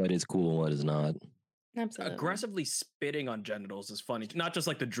 specifically what is cool and what is not. Absolutely. Aggressively spitting on genitals is funny. Not just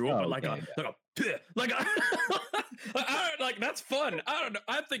like the drool, Oh, but like okay, like that's fun. I don't know.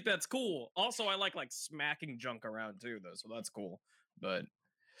 I think that's cool. Also, I like smacking junk around too, though, so that's cool. But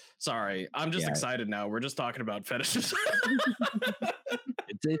sorry, I'm just excited now. We're just talking about fetishes.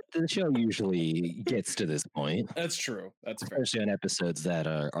 The show usually gets to this point. That's true. That's fair. Especially on episodes that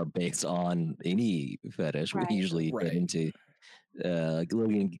are based on any fetish. Right. We usually Right.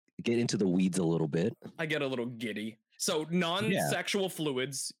 get into the weeds a little bit. I get a little giddy. So non-sexual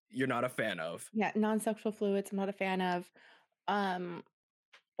fluids, you're not a fan of. Yeah, non-sexual fluids, I'm not a fan of.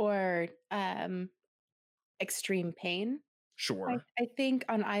 Or extreme pain. Sure. I think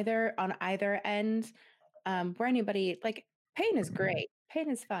on either end, where anybody like pain is great, pain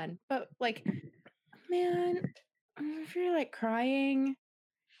is fun, but like, man, if you're like crying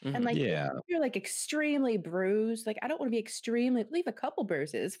and like if you're like extremely bruised, like I don't want to be extremely leave a couple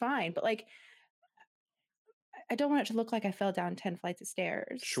bruises, fine, but like I don't want it to look like I fell down 10 flights of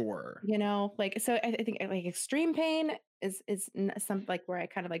stairs. Sure. You know, like so I think like extreme pain is something like where I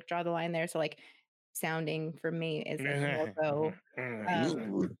kind of like draw the line there. So like sounding for me is like also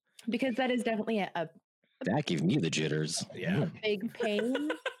because that is definitely a that gave me the jitters. Yeah. big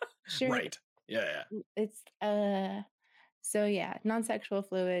pain. Sure. Right. Yeah. It's so yeah, non-sexual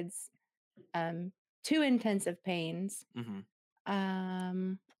fluids, too intensive pains.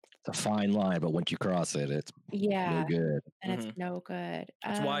 It's a fine line, but once you cross it, it's no good. And it's no good.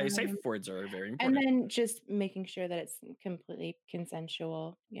 That's why safe words are very important. And then just making sure that it's completely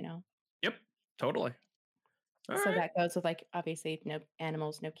consensual, you know. Yep, totally. That goes with like obviously no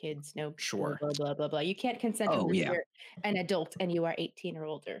animals, no kids, no Sure. blah blah blah blah. You can't consent until you're an adult and you are 18 or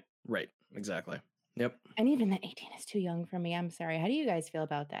older. Right, exactly. Yep. And even that 18 is too young for me. I'm sorry. How do you guys feel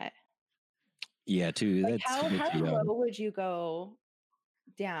about that? Yeah, too. Like That's how low would you go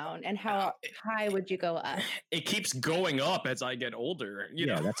down and how high would you go up? It keeps going up as I get older. You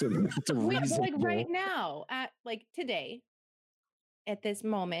know? that's a reason. Like right now, at like today, at this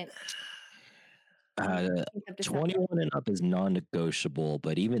moment. 21 and up is non-negotiable,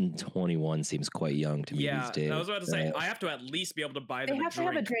 but even 21 seems quite young to me these days. I was about to say I have to at least be able to buy them. They have to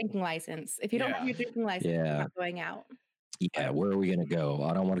have a drinking license. If you don't have your drinking license, you're not going out. Yeah, where are we gonna go?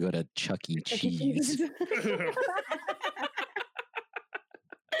 I don't want to go to Chuck E. Cheese.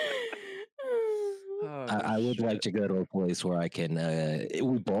 I would like to go to a place where I can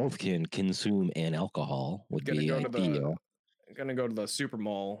we both can consume an alcohol would be ideal. Gonna go to the super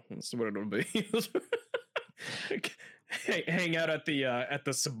mall. That's what it'll be. Hang out at the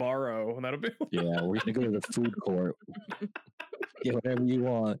Sbarro. That'll be. Yeah, we're gonna go to the food court. Get whatever you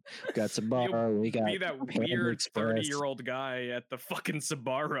want. Got Sbarro. We got. Be that weird 30-year-old guy at the fucking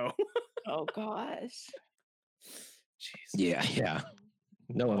Sbarro. Oh gosh. Jeez. Yeah.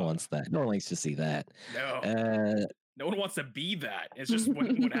 No one wants that. No one likes to see that. No. No one wants to be that. It's just what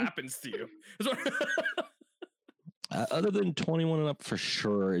happens to you. Other than 21 and up for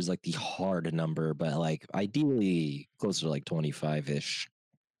sure is like the hard number, but like ideally closer to like 25-ish.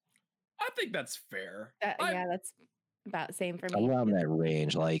 I think that's fair. Yeah, that's about same for me. Around that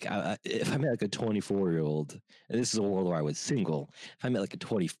range. Like if I met like a 24-year-old, and this is a world where I was single, if I met like a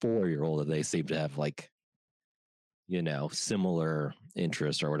 24-year-old and they seem to have like, similar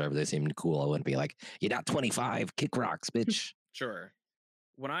interests or whatever, they seemed cool, I wouldn't be like, you're not 25, kick rocks, bitch. Sure.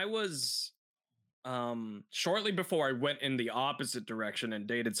 When I was shortly before I went in the opposite direction and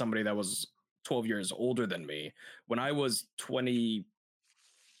dated somebody that was 12 years older than me, when I was 28,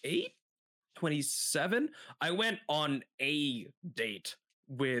 27, I went on a date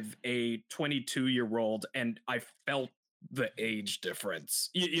with a 22-year-old and I felt the age difference.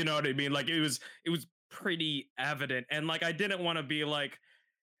 You know what I mean? Like it was pretty evident, and like I didn't want to be like,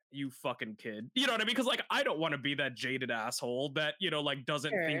 you fucking kid. You know what I mean? Because like I don't want to be that jaded asshole that, like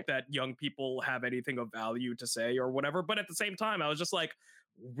doesn't Sure. think that young people have anything of value to say or whatever. But at the same time, I was just like,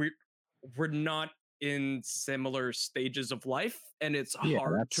 we're not in similar stages of life, and it's Yeah,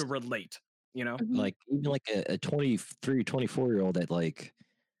 hard to relate, Mhm. like even like a 23, 24-year-old that like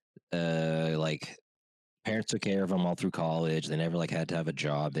parents took care of them all through college. They never like had to have a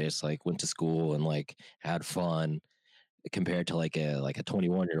job. They just like went to school and like had fun, compared to like a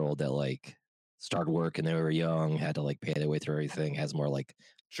 21-year-old that like started work and they were young, had to like pay their way through everything, has more like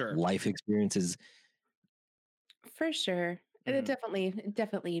Sure. life experiences. For sure. It Mhm.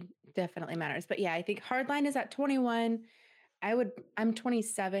 definitely matters. But yeah, I think hardline is at 21. I'm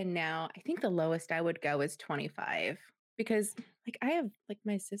 27 now. I think the lowest I would go is 25 because like I have like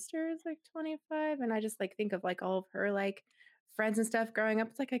my sister is like 25 and I just like think of like all of her like friends and stuff growing up.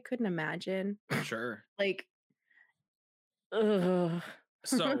 It's like I couldn't imagine. Sure. Like ugh.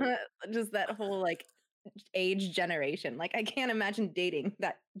 So Just that whole like age generation. Like I can't imagine dating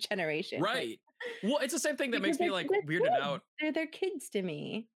that generation. Like right. Well, it's the same thing that because makes me like they're weirded kids. out. They're kids to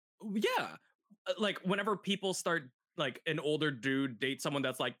me. Yeah. Like whenever people start like an older dude date someone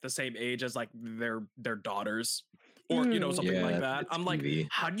that's like the same age as like their daughters or something Yeah, like that's a that. bit I'm like, skeevy.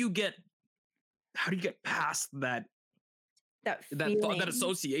 how do you get past that That that thought, that feeling.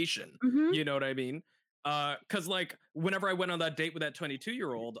 association? Mhm. You know what I mean? Cuz like whenever I went on that date with that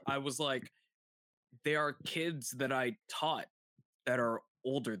 22-year-old, I was like, they are kids that I taught that are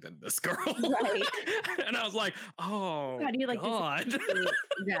older than this girl. Right. And I was like, oh How do you like god. disassociate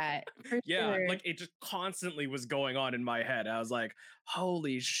that? For Yeah, sure. like it just constantly was going on in my head. I was like,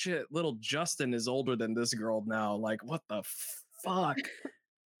 holy shit, little Justin is older than this girl now. Like, what the fuck?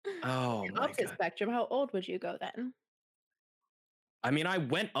 Oh The my opposite god. spectrum, how old would you go then? I mean, I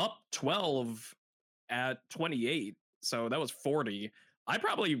went up 12 at 28, so that was 40. I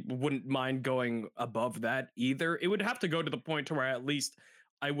probably wouldn't mind going above that either. It would have to go to the point to where at least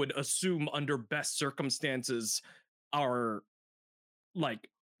I would assume under best circumstances our like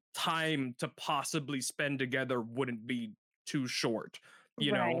time to possibly spend together wouldn't be too short,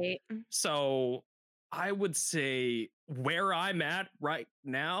 you know? Right. So I would say where I'm at right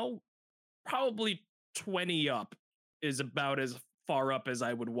now, probably 20 up is about as far up as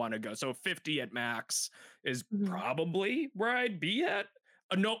I would want to go. So 50 at max is Mhm. probably where I'd be at.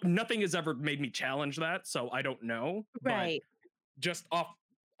 No, nothing has ever made me challenge that, so I don't know. But Right. just off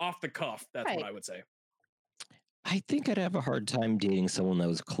the cuff, that's what Right. I would say. I think I'd have a hard time dating someone that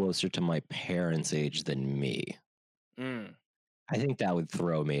was closer to my parents' age than me. Mm, I think that would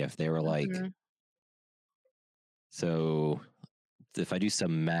throw me if they were like, Mhm. so if I do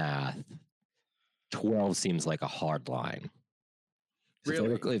some math, 12 seems like a hard line. So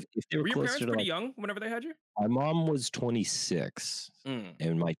really? if they were Were your parents closer to pretty like, young whenever they had you? my mom was 26 Mm.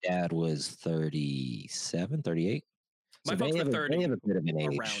 and my dad was 37, 38. So My folks were they have 30 a bit of an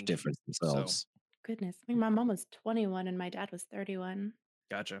age around. difference So, themselves. Goodness. I think my mom was 21 and my dad was 31.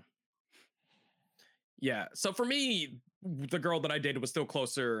 gotcha. Yeah. So for me, the girl that I dated was still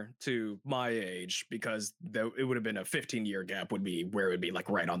closer to my age because it would have been a 15-year gap would be where it would be like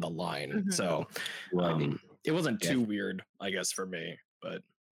right on the line. Mhm. So Right. it wasn't Yeah. too weird, I guess, for me. But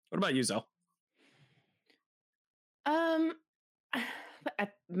what about you, Zell? Um,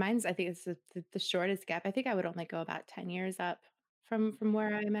 mine's I think it's the shortest gap. I think I would only go about 10 years up from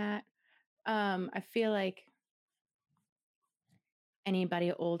where I'm at. I feel like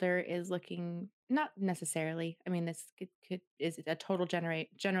anybody older is looking not necessarily. I mean, this could is a total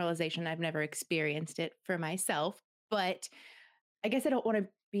generalization. I've never experienced it for myself, but I guess I don't want to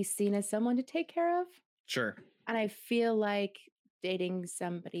be seen as someone to take care of. Sure. And I feel like dating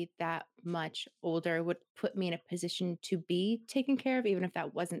somebody that much older would put me in a position to be taken care of, even if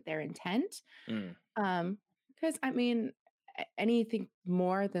that wasn't their intent. Mm, Um, because I mean, anything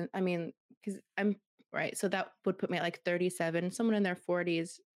more than I mean, because I'm right? So that would put me at like 37. Someone in their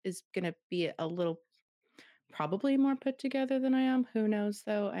 40s is going to be a little probably more put together than I am. Who knows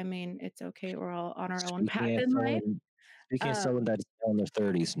though? I mean, it's okay. We're all on our own path Speaking as in life. someone, speaking as Um, someone that is still in their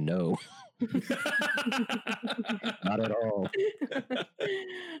 30s, no, not at all.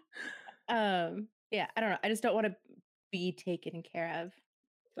 yeah, I don't know. I just don't want to be taken care of.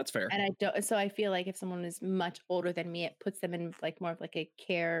 That's fair. And I don't, so I feel like if someone is much older than me, it puts them in like more of like a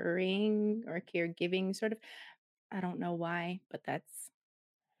caring or caregiving sort of. I don't know why, but that's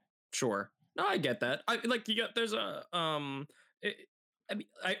Sure. No, I get that. I like you got there's a it,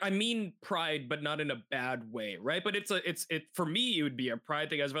 I mean pride, but not in a bad way, right? But it for me it would be a pride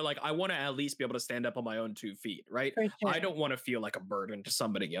thing as well. Like I want to at least be able to stand up on my own 2 feet, right? for I sure. don't want to feel like a burden to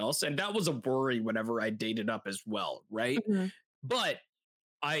somebody else, and that was a worry whenever I dated up as well, right? Mhm. But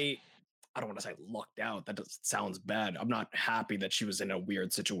I I don't want to say lucked out. That sounds bad. I'm not happy that she was in a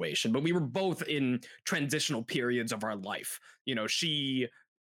weird situation, but we were both in transitional periods of our life. You know, she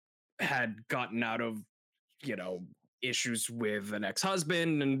had gotten out of, you know, issues with an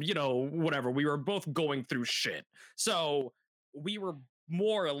ex-husband and, you know, whatever. We were both going through shit. So we were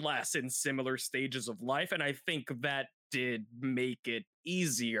more or less in similar stages of life. And I think that did make it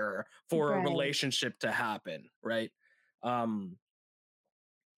easier for a Right. relationship to happen, right? Um,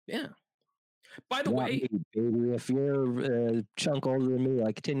 yeah. By the Not me, way, baby. If you're a chunk older than me,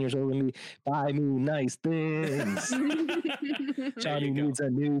 like 10 years older than me, buy me nice things. there Johnny you go. needs a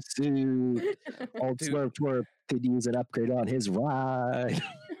new suit. Old Dude, Slurp Twerp could use an upgrade on his ride.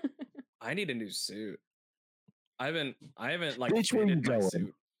 I need a new suit. I haven't like Bitch, where you fitted my going?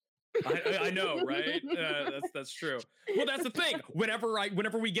 suit. I know, right? That's true. Well, that's the thing.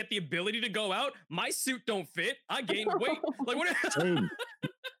 Whenever we get the ability to go out, my suit don't fit. I gained weight. Like what? Same.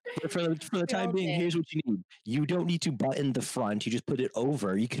 For the time being, here's what you need. You don't need to button the front. You just put it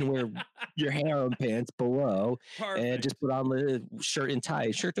over. You can wear your harem pants below and Perfect. just put on the shirt and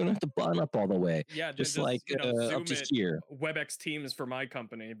tie. Shirt don't have to button up all the way. Yeah, Just just like up Zoom to it. here. WebEx Teams for my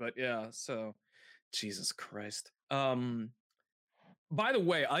company, but yeah. So, Jesus Christ. By the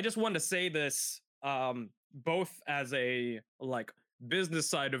way, I just wanted to say this, both as a like business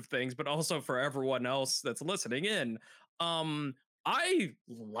side of things, but also for everyone else that's listening in. Um, I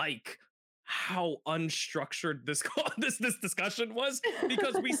like how unstructured this this discussion was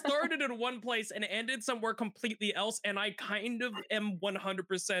because we started in one place and ended somewhere completely else, and I kind of am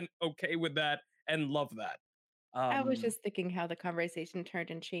 100% okay with that and love that. I was Um, just thinking how the conversation turned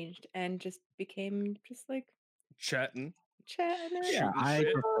and changed and just became just like chatting, chatting. Yeah, shooting I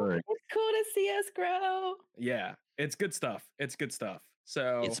shit. prefer it. It's cool to see us grow. Yeah, it's good stuff. It's good stuff.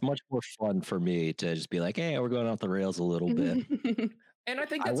 So, It's much more fun for me to just be like, hey, we're going off the rails a little bit. and I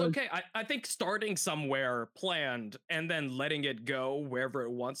think I that's was okay. I think starting somewhere planned and then letting it go wherever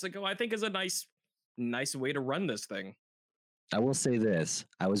it wants to go, I think is a nice way to run this thing. I will say this.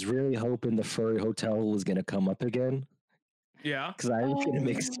 I was really hoping the furry hotel was gonna come up again Yeah. because I was gonna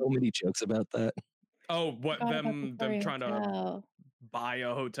make Oh, so many jokes about that. Oh, what forgot about the them furry trying to hotel. buy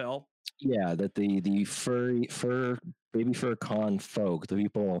a hotel? Yeah, that the fur baby fur con folk, the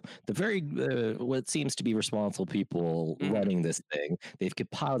people, the very what seems to be responsible people Mhm. running this thing, they've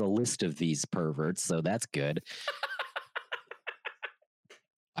compiled a list of these perverts, so that's good.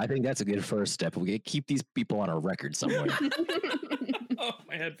 I think that's a good first step. We keep these people on a record somewhere. Oh,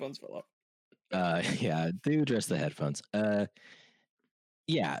 my headphones fell off. Yeah, do address the headphones.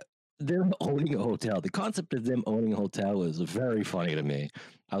 Yeah, them owning a hotel. The concept of them owning a hotel was very funny to me.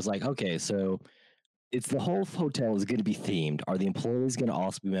 I was like, okay, so it's the whole hotel is going to be themed. Are the employees going to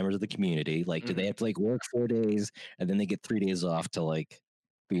also be members of the community? Like, do they Mhm. have to like work 4 days and then they get 3 days off to like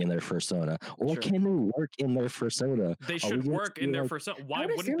be in their fursona, or Sure. can they work in their fursona? They Are we should going to work see in there like, for some. I Why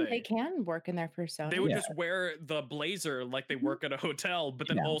would wouldn't assume they they? can work in their persona. They would yeah, just wear the blazer like they Mhm. work at a hotel, but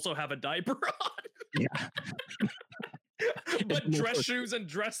then yeah, also have a diaper yeah, on. But and then dress shoes and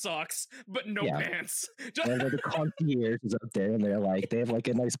dress socks, but no yeah. pants. And then the concierge is up there, and they're like, they have like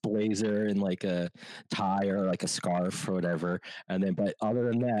a nice blazer and like a tie or like a scarf or whatever. And then, but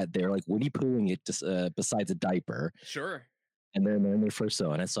other than that, they're like Winnie Poohing it just besides a diaper. Sure. And then they're in their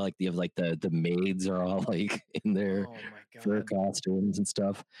fursona. So like, you have like the maids are all like in their Oh my fur god. costumes and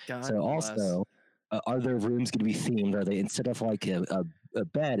stuff. God So bless. also, are their rooms going to be themed? Are they, instead of like a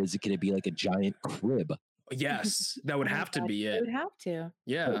bed, is it going to be like a giant crib? Yes, that Oh would my have to god, be they it. would have to.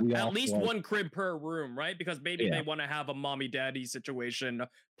 Yeah, But we at also least like, one crib per room, right? Because maybe yeah, they want to have a mommy daddy situation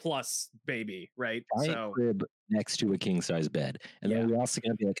plus baby, right? giant So, crib next to a king size bed. And yeah. then we're also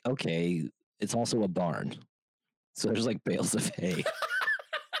going to be like, okay, it's also a barn. So there's like bales of hay.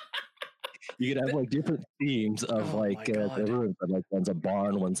 You could have like different themes of like the rooms. Like one's a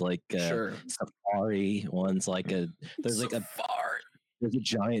barn, one's like safari, one's like there's a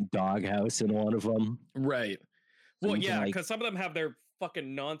giant doghouse in one of them. Right. Well, yeah, because some of them have their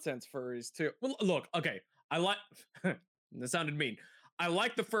fucking nonsense furries too. Well, look, okay, I like. That sounded mean. I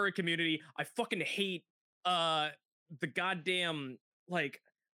like the furry community. I fucking hate the goddamn like.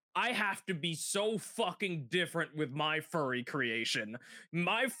 I have to be so fucking different with my furry creation.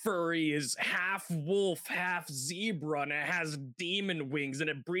 My furry is half wolf, half zebra, and it has demon wings, and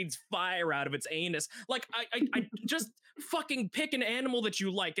it breathes fire out of its anus. Like, I just fucking pick an animal that you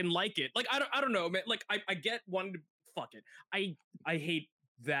like and like it. Like, I don't know, man. Like, I get one. Fuck it. I hate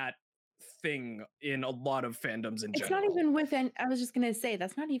that thing in a lot of fandoms in general. It's not even within. I was just gonna say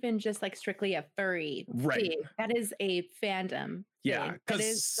that's not even just like strictly a furry thing. That is a fandom. Yeah,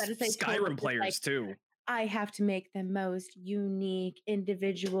 because that is Skyrim players like, too. I have to make the most unique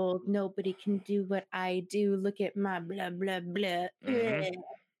individual. Nobody can do what I do. Look at my blah blah blah.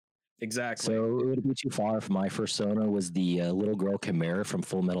 Exactly. So it would be too far if my persona was the little girl Chimera from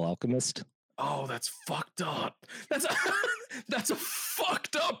Full Metal Alchemist. Oh, that's fucked up. That's a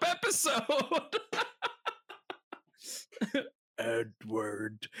fucked up episode.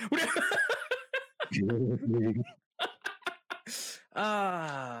 Edward.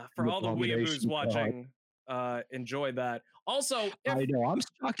 For all the weeaboos watching, enjoy that. Also, I know I'm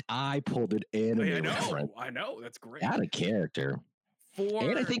shocked I pulled an anime reference. I know, that's great. Out of character.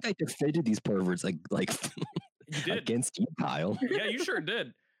 And I think I defended these perverts like you did. Against you, Kyle. Yeah, you sure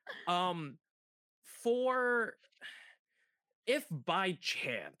did. If by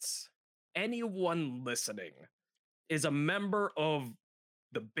chance anyone listening is a member of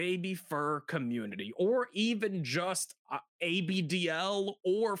the baby fur community, or even just ABDL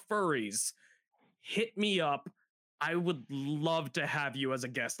or furries, hit me up. I would love to have you as a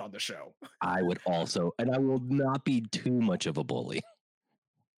guest on the show. I would also, and I will not be too much of a bully.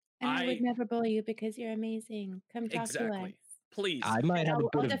 And I would never bully you because you're amazing. Come talk to us. Please. I might have a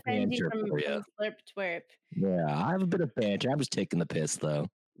bit of banter for you. Slurp twerp. Yeah, I have a bit of banter. I'm just taking the piss, though.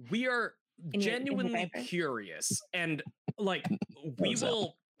 We are genuinely curious, and like we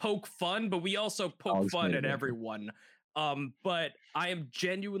will poke fun, but we also poke fun at everyone. But I am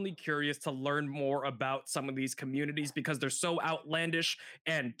genuinely curious to learn more about some of these communities because they're so outlandish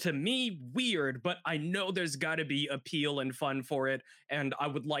and to me weird, but I know there's got to be appeal and fun for it, and I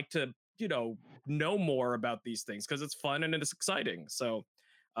would like to know more about these things because it's fun and it's exciting. So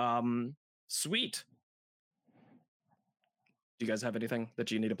sweet. Do you guys have anything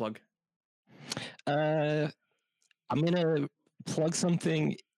that you need to plug? I'm gonna plug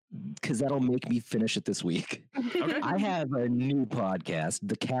something because that'll make me finish it this week. Okay. I have a new podcast,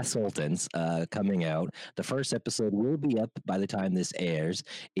 The Cassultans, coming out. The first episode will be up by the time this airs.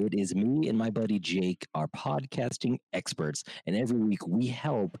 It is me and my buddy Jake, our podcasting experts, and every week we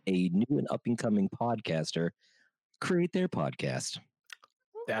help a new and up-and-coming podcaster create their podcast.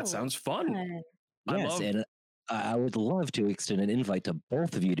 That sounds fun. Yes, and I would love to extend an invite to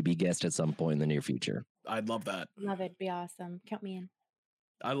both of you to be guests at some point in the near future. I'd love that. Love it. Be awesome. Count me in.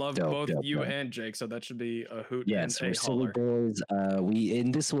 I love both you and Jake, so that should be a hoot. Yes, and we're silly boys.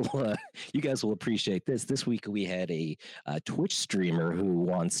 This will you guys will appreciate this. This week we had a Twitch streamer who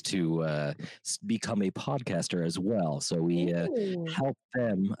wants to become a podcaster as well. So we help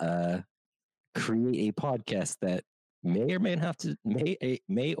them create a podcast that may or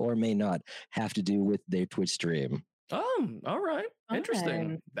may not have to do with their Twitch stream. Oh, all right.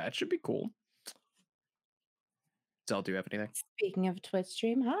 Interesting. That should be cool. Zell, do you have anything? Speaking of Twitch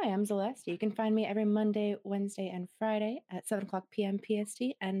stream, hi, I'm Celestia. You can find me every Monday, Wednesday, and Friday at 7 o'clock p.m. PST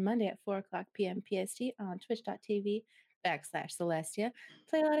and Monday at 4 o'clock p.m. PST on twitch.tv/Celestia.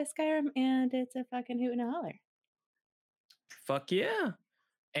 Play a lot of Skyrim, and it's a fucking hoot and a holler. Fuck yeah.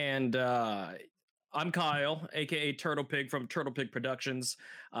 And I'm Kyle, aka Turtle Pig from Turtle Pig Productions.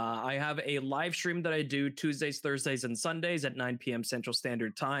 I have a live stream that I do Tuesdays, Thursdays, and Sundays at 9 p.m. Central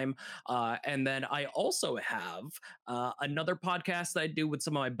Standard Time. And then I also have another podcast that I do with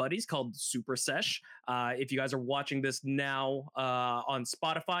some of my buddies called Super Sesh. If you guys are watching this now on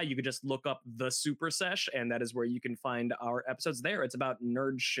Spotify, you can just look up The Super Sesh, and that is where you can find our episodes there. It's about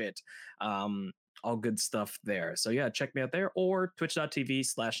nerd shit. All good stuff there. So yeah, check me out there or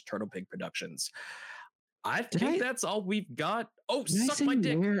twitch.tv/Turtle Pig Productions. I think that's all we've got. Oh, suck my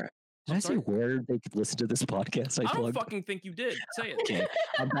dick. Did I say where they could listen to this podcast? I don't fucking think you did. Say it. Okay,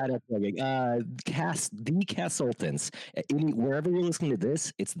 I'm bad at plugging. The Cassultans. Wherever you're listening to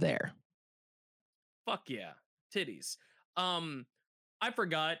this, it's there. Fuck yeah. Titties. I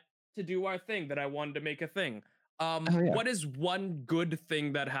forgot to do our thing that I wanted to make a thing. yeah. What is one good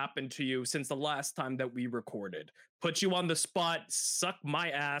thing that happened to you since the last time that we recorded? Put you on the spot, suck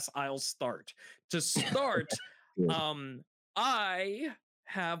my ass, I'll start. To start, Good. I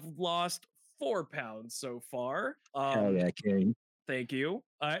have lost 4 pounds so far. Hell yeah, King. Thank you.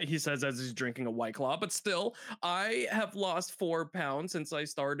 He says as he's drinking a White Claw, but still, I have lost 4 pounds since I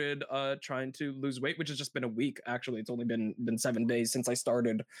started trying to lose weight, which has just been a week. Actually, it's only been 7 days since I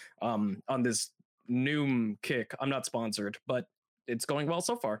started on this Noom kick. I'm not sponsored, but it's going well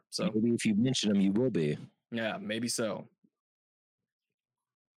so far. So Maybe if you mention him, you will be. yeah, maybe so.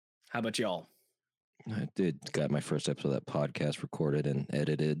 How about y'all? I did got my first episode of that podcast recorded and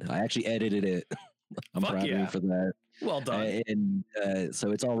edited. I actually edited it. I'm Fuck proud of yeah. you for that. Well done. And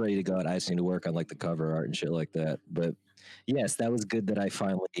so it's all ready to go. And I just need to work on like the cover art and shit like that. But yes, that was good that I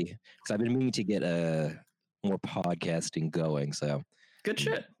finally, because I've been meaning to get more podcasting going. So Good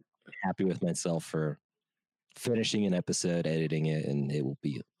shit. happy with myself for finishing an episode, editing it, and it will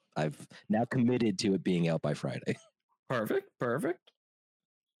be. I've now committed to it being out by Friday. Perfect.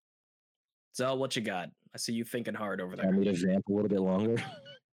 So what you got? I see you thinking hard over there. Want me to vamp a little bit longer?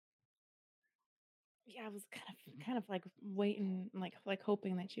 Yeah, I was kind of like waiting, like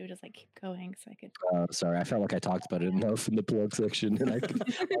hoping that you would just like keep going so I could. Sorry, I felt like I talked about it enough in the plug section, and I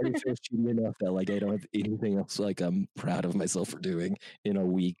already feel shitty enough that like I don't have anything else like I'm proud of myself for doing in a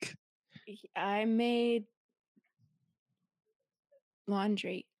week. I made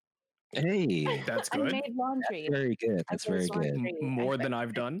laundry. Hey, That's I good. made laundry. very good. That's I very did good. laundry. More than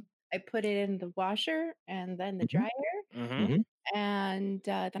I've done. I put it in the washer and then the Mhm. dryer, Mm-hmm. and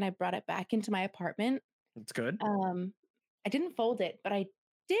then I brought it back into my apartment. It's good. I didn't fold it, but I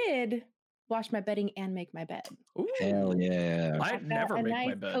did wash my bedding and make my bed. Ooh. Hell yeah! I'd I've got never a make nice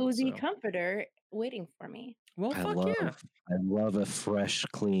my bed. cozy so. comforter waiting for me. Well, I fuck love, yeah. I love a fresh,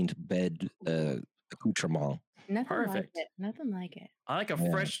 cleaned bed accoutrement. Nothing Perfect. like it. Nothing like it. I like a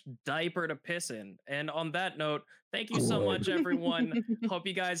Yeah. fresh diaper to piss in. And on that note, thank you so much, everyone. Hope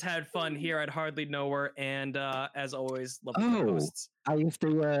you guys had fun here at Hardly Nowhere. And as always, love the Oh. hosts. I have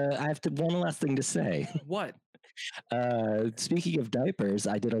to one last thing to say. What? Speaking of diapers,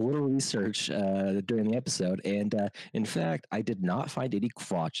 I did a little research during the episode, and in fact, I did not find any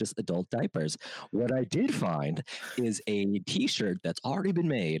crotchless adult diapers. What I did find is a T-shirt that's already been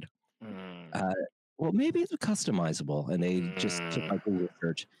made. Well, maybe it's customizable, and they just took my Google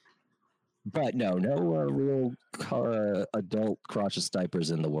search. But no real adult crotchless diapers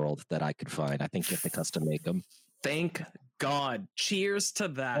in the world that I could find. I think you have to custom make them. Thank God. Cheers to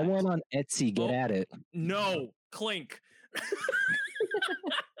that. Someone on Etsy, get Oh. at it. No, clink.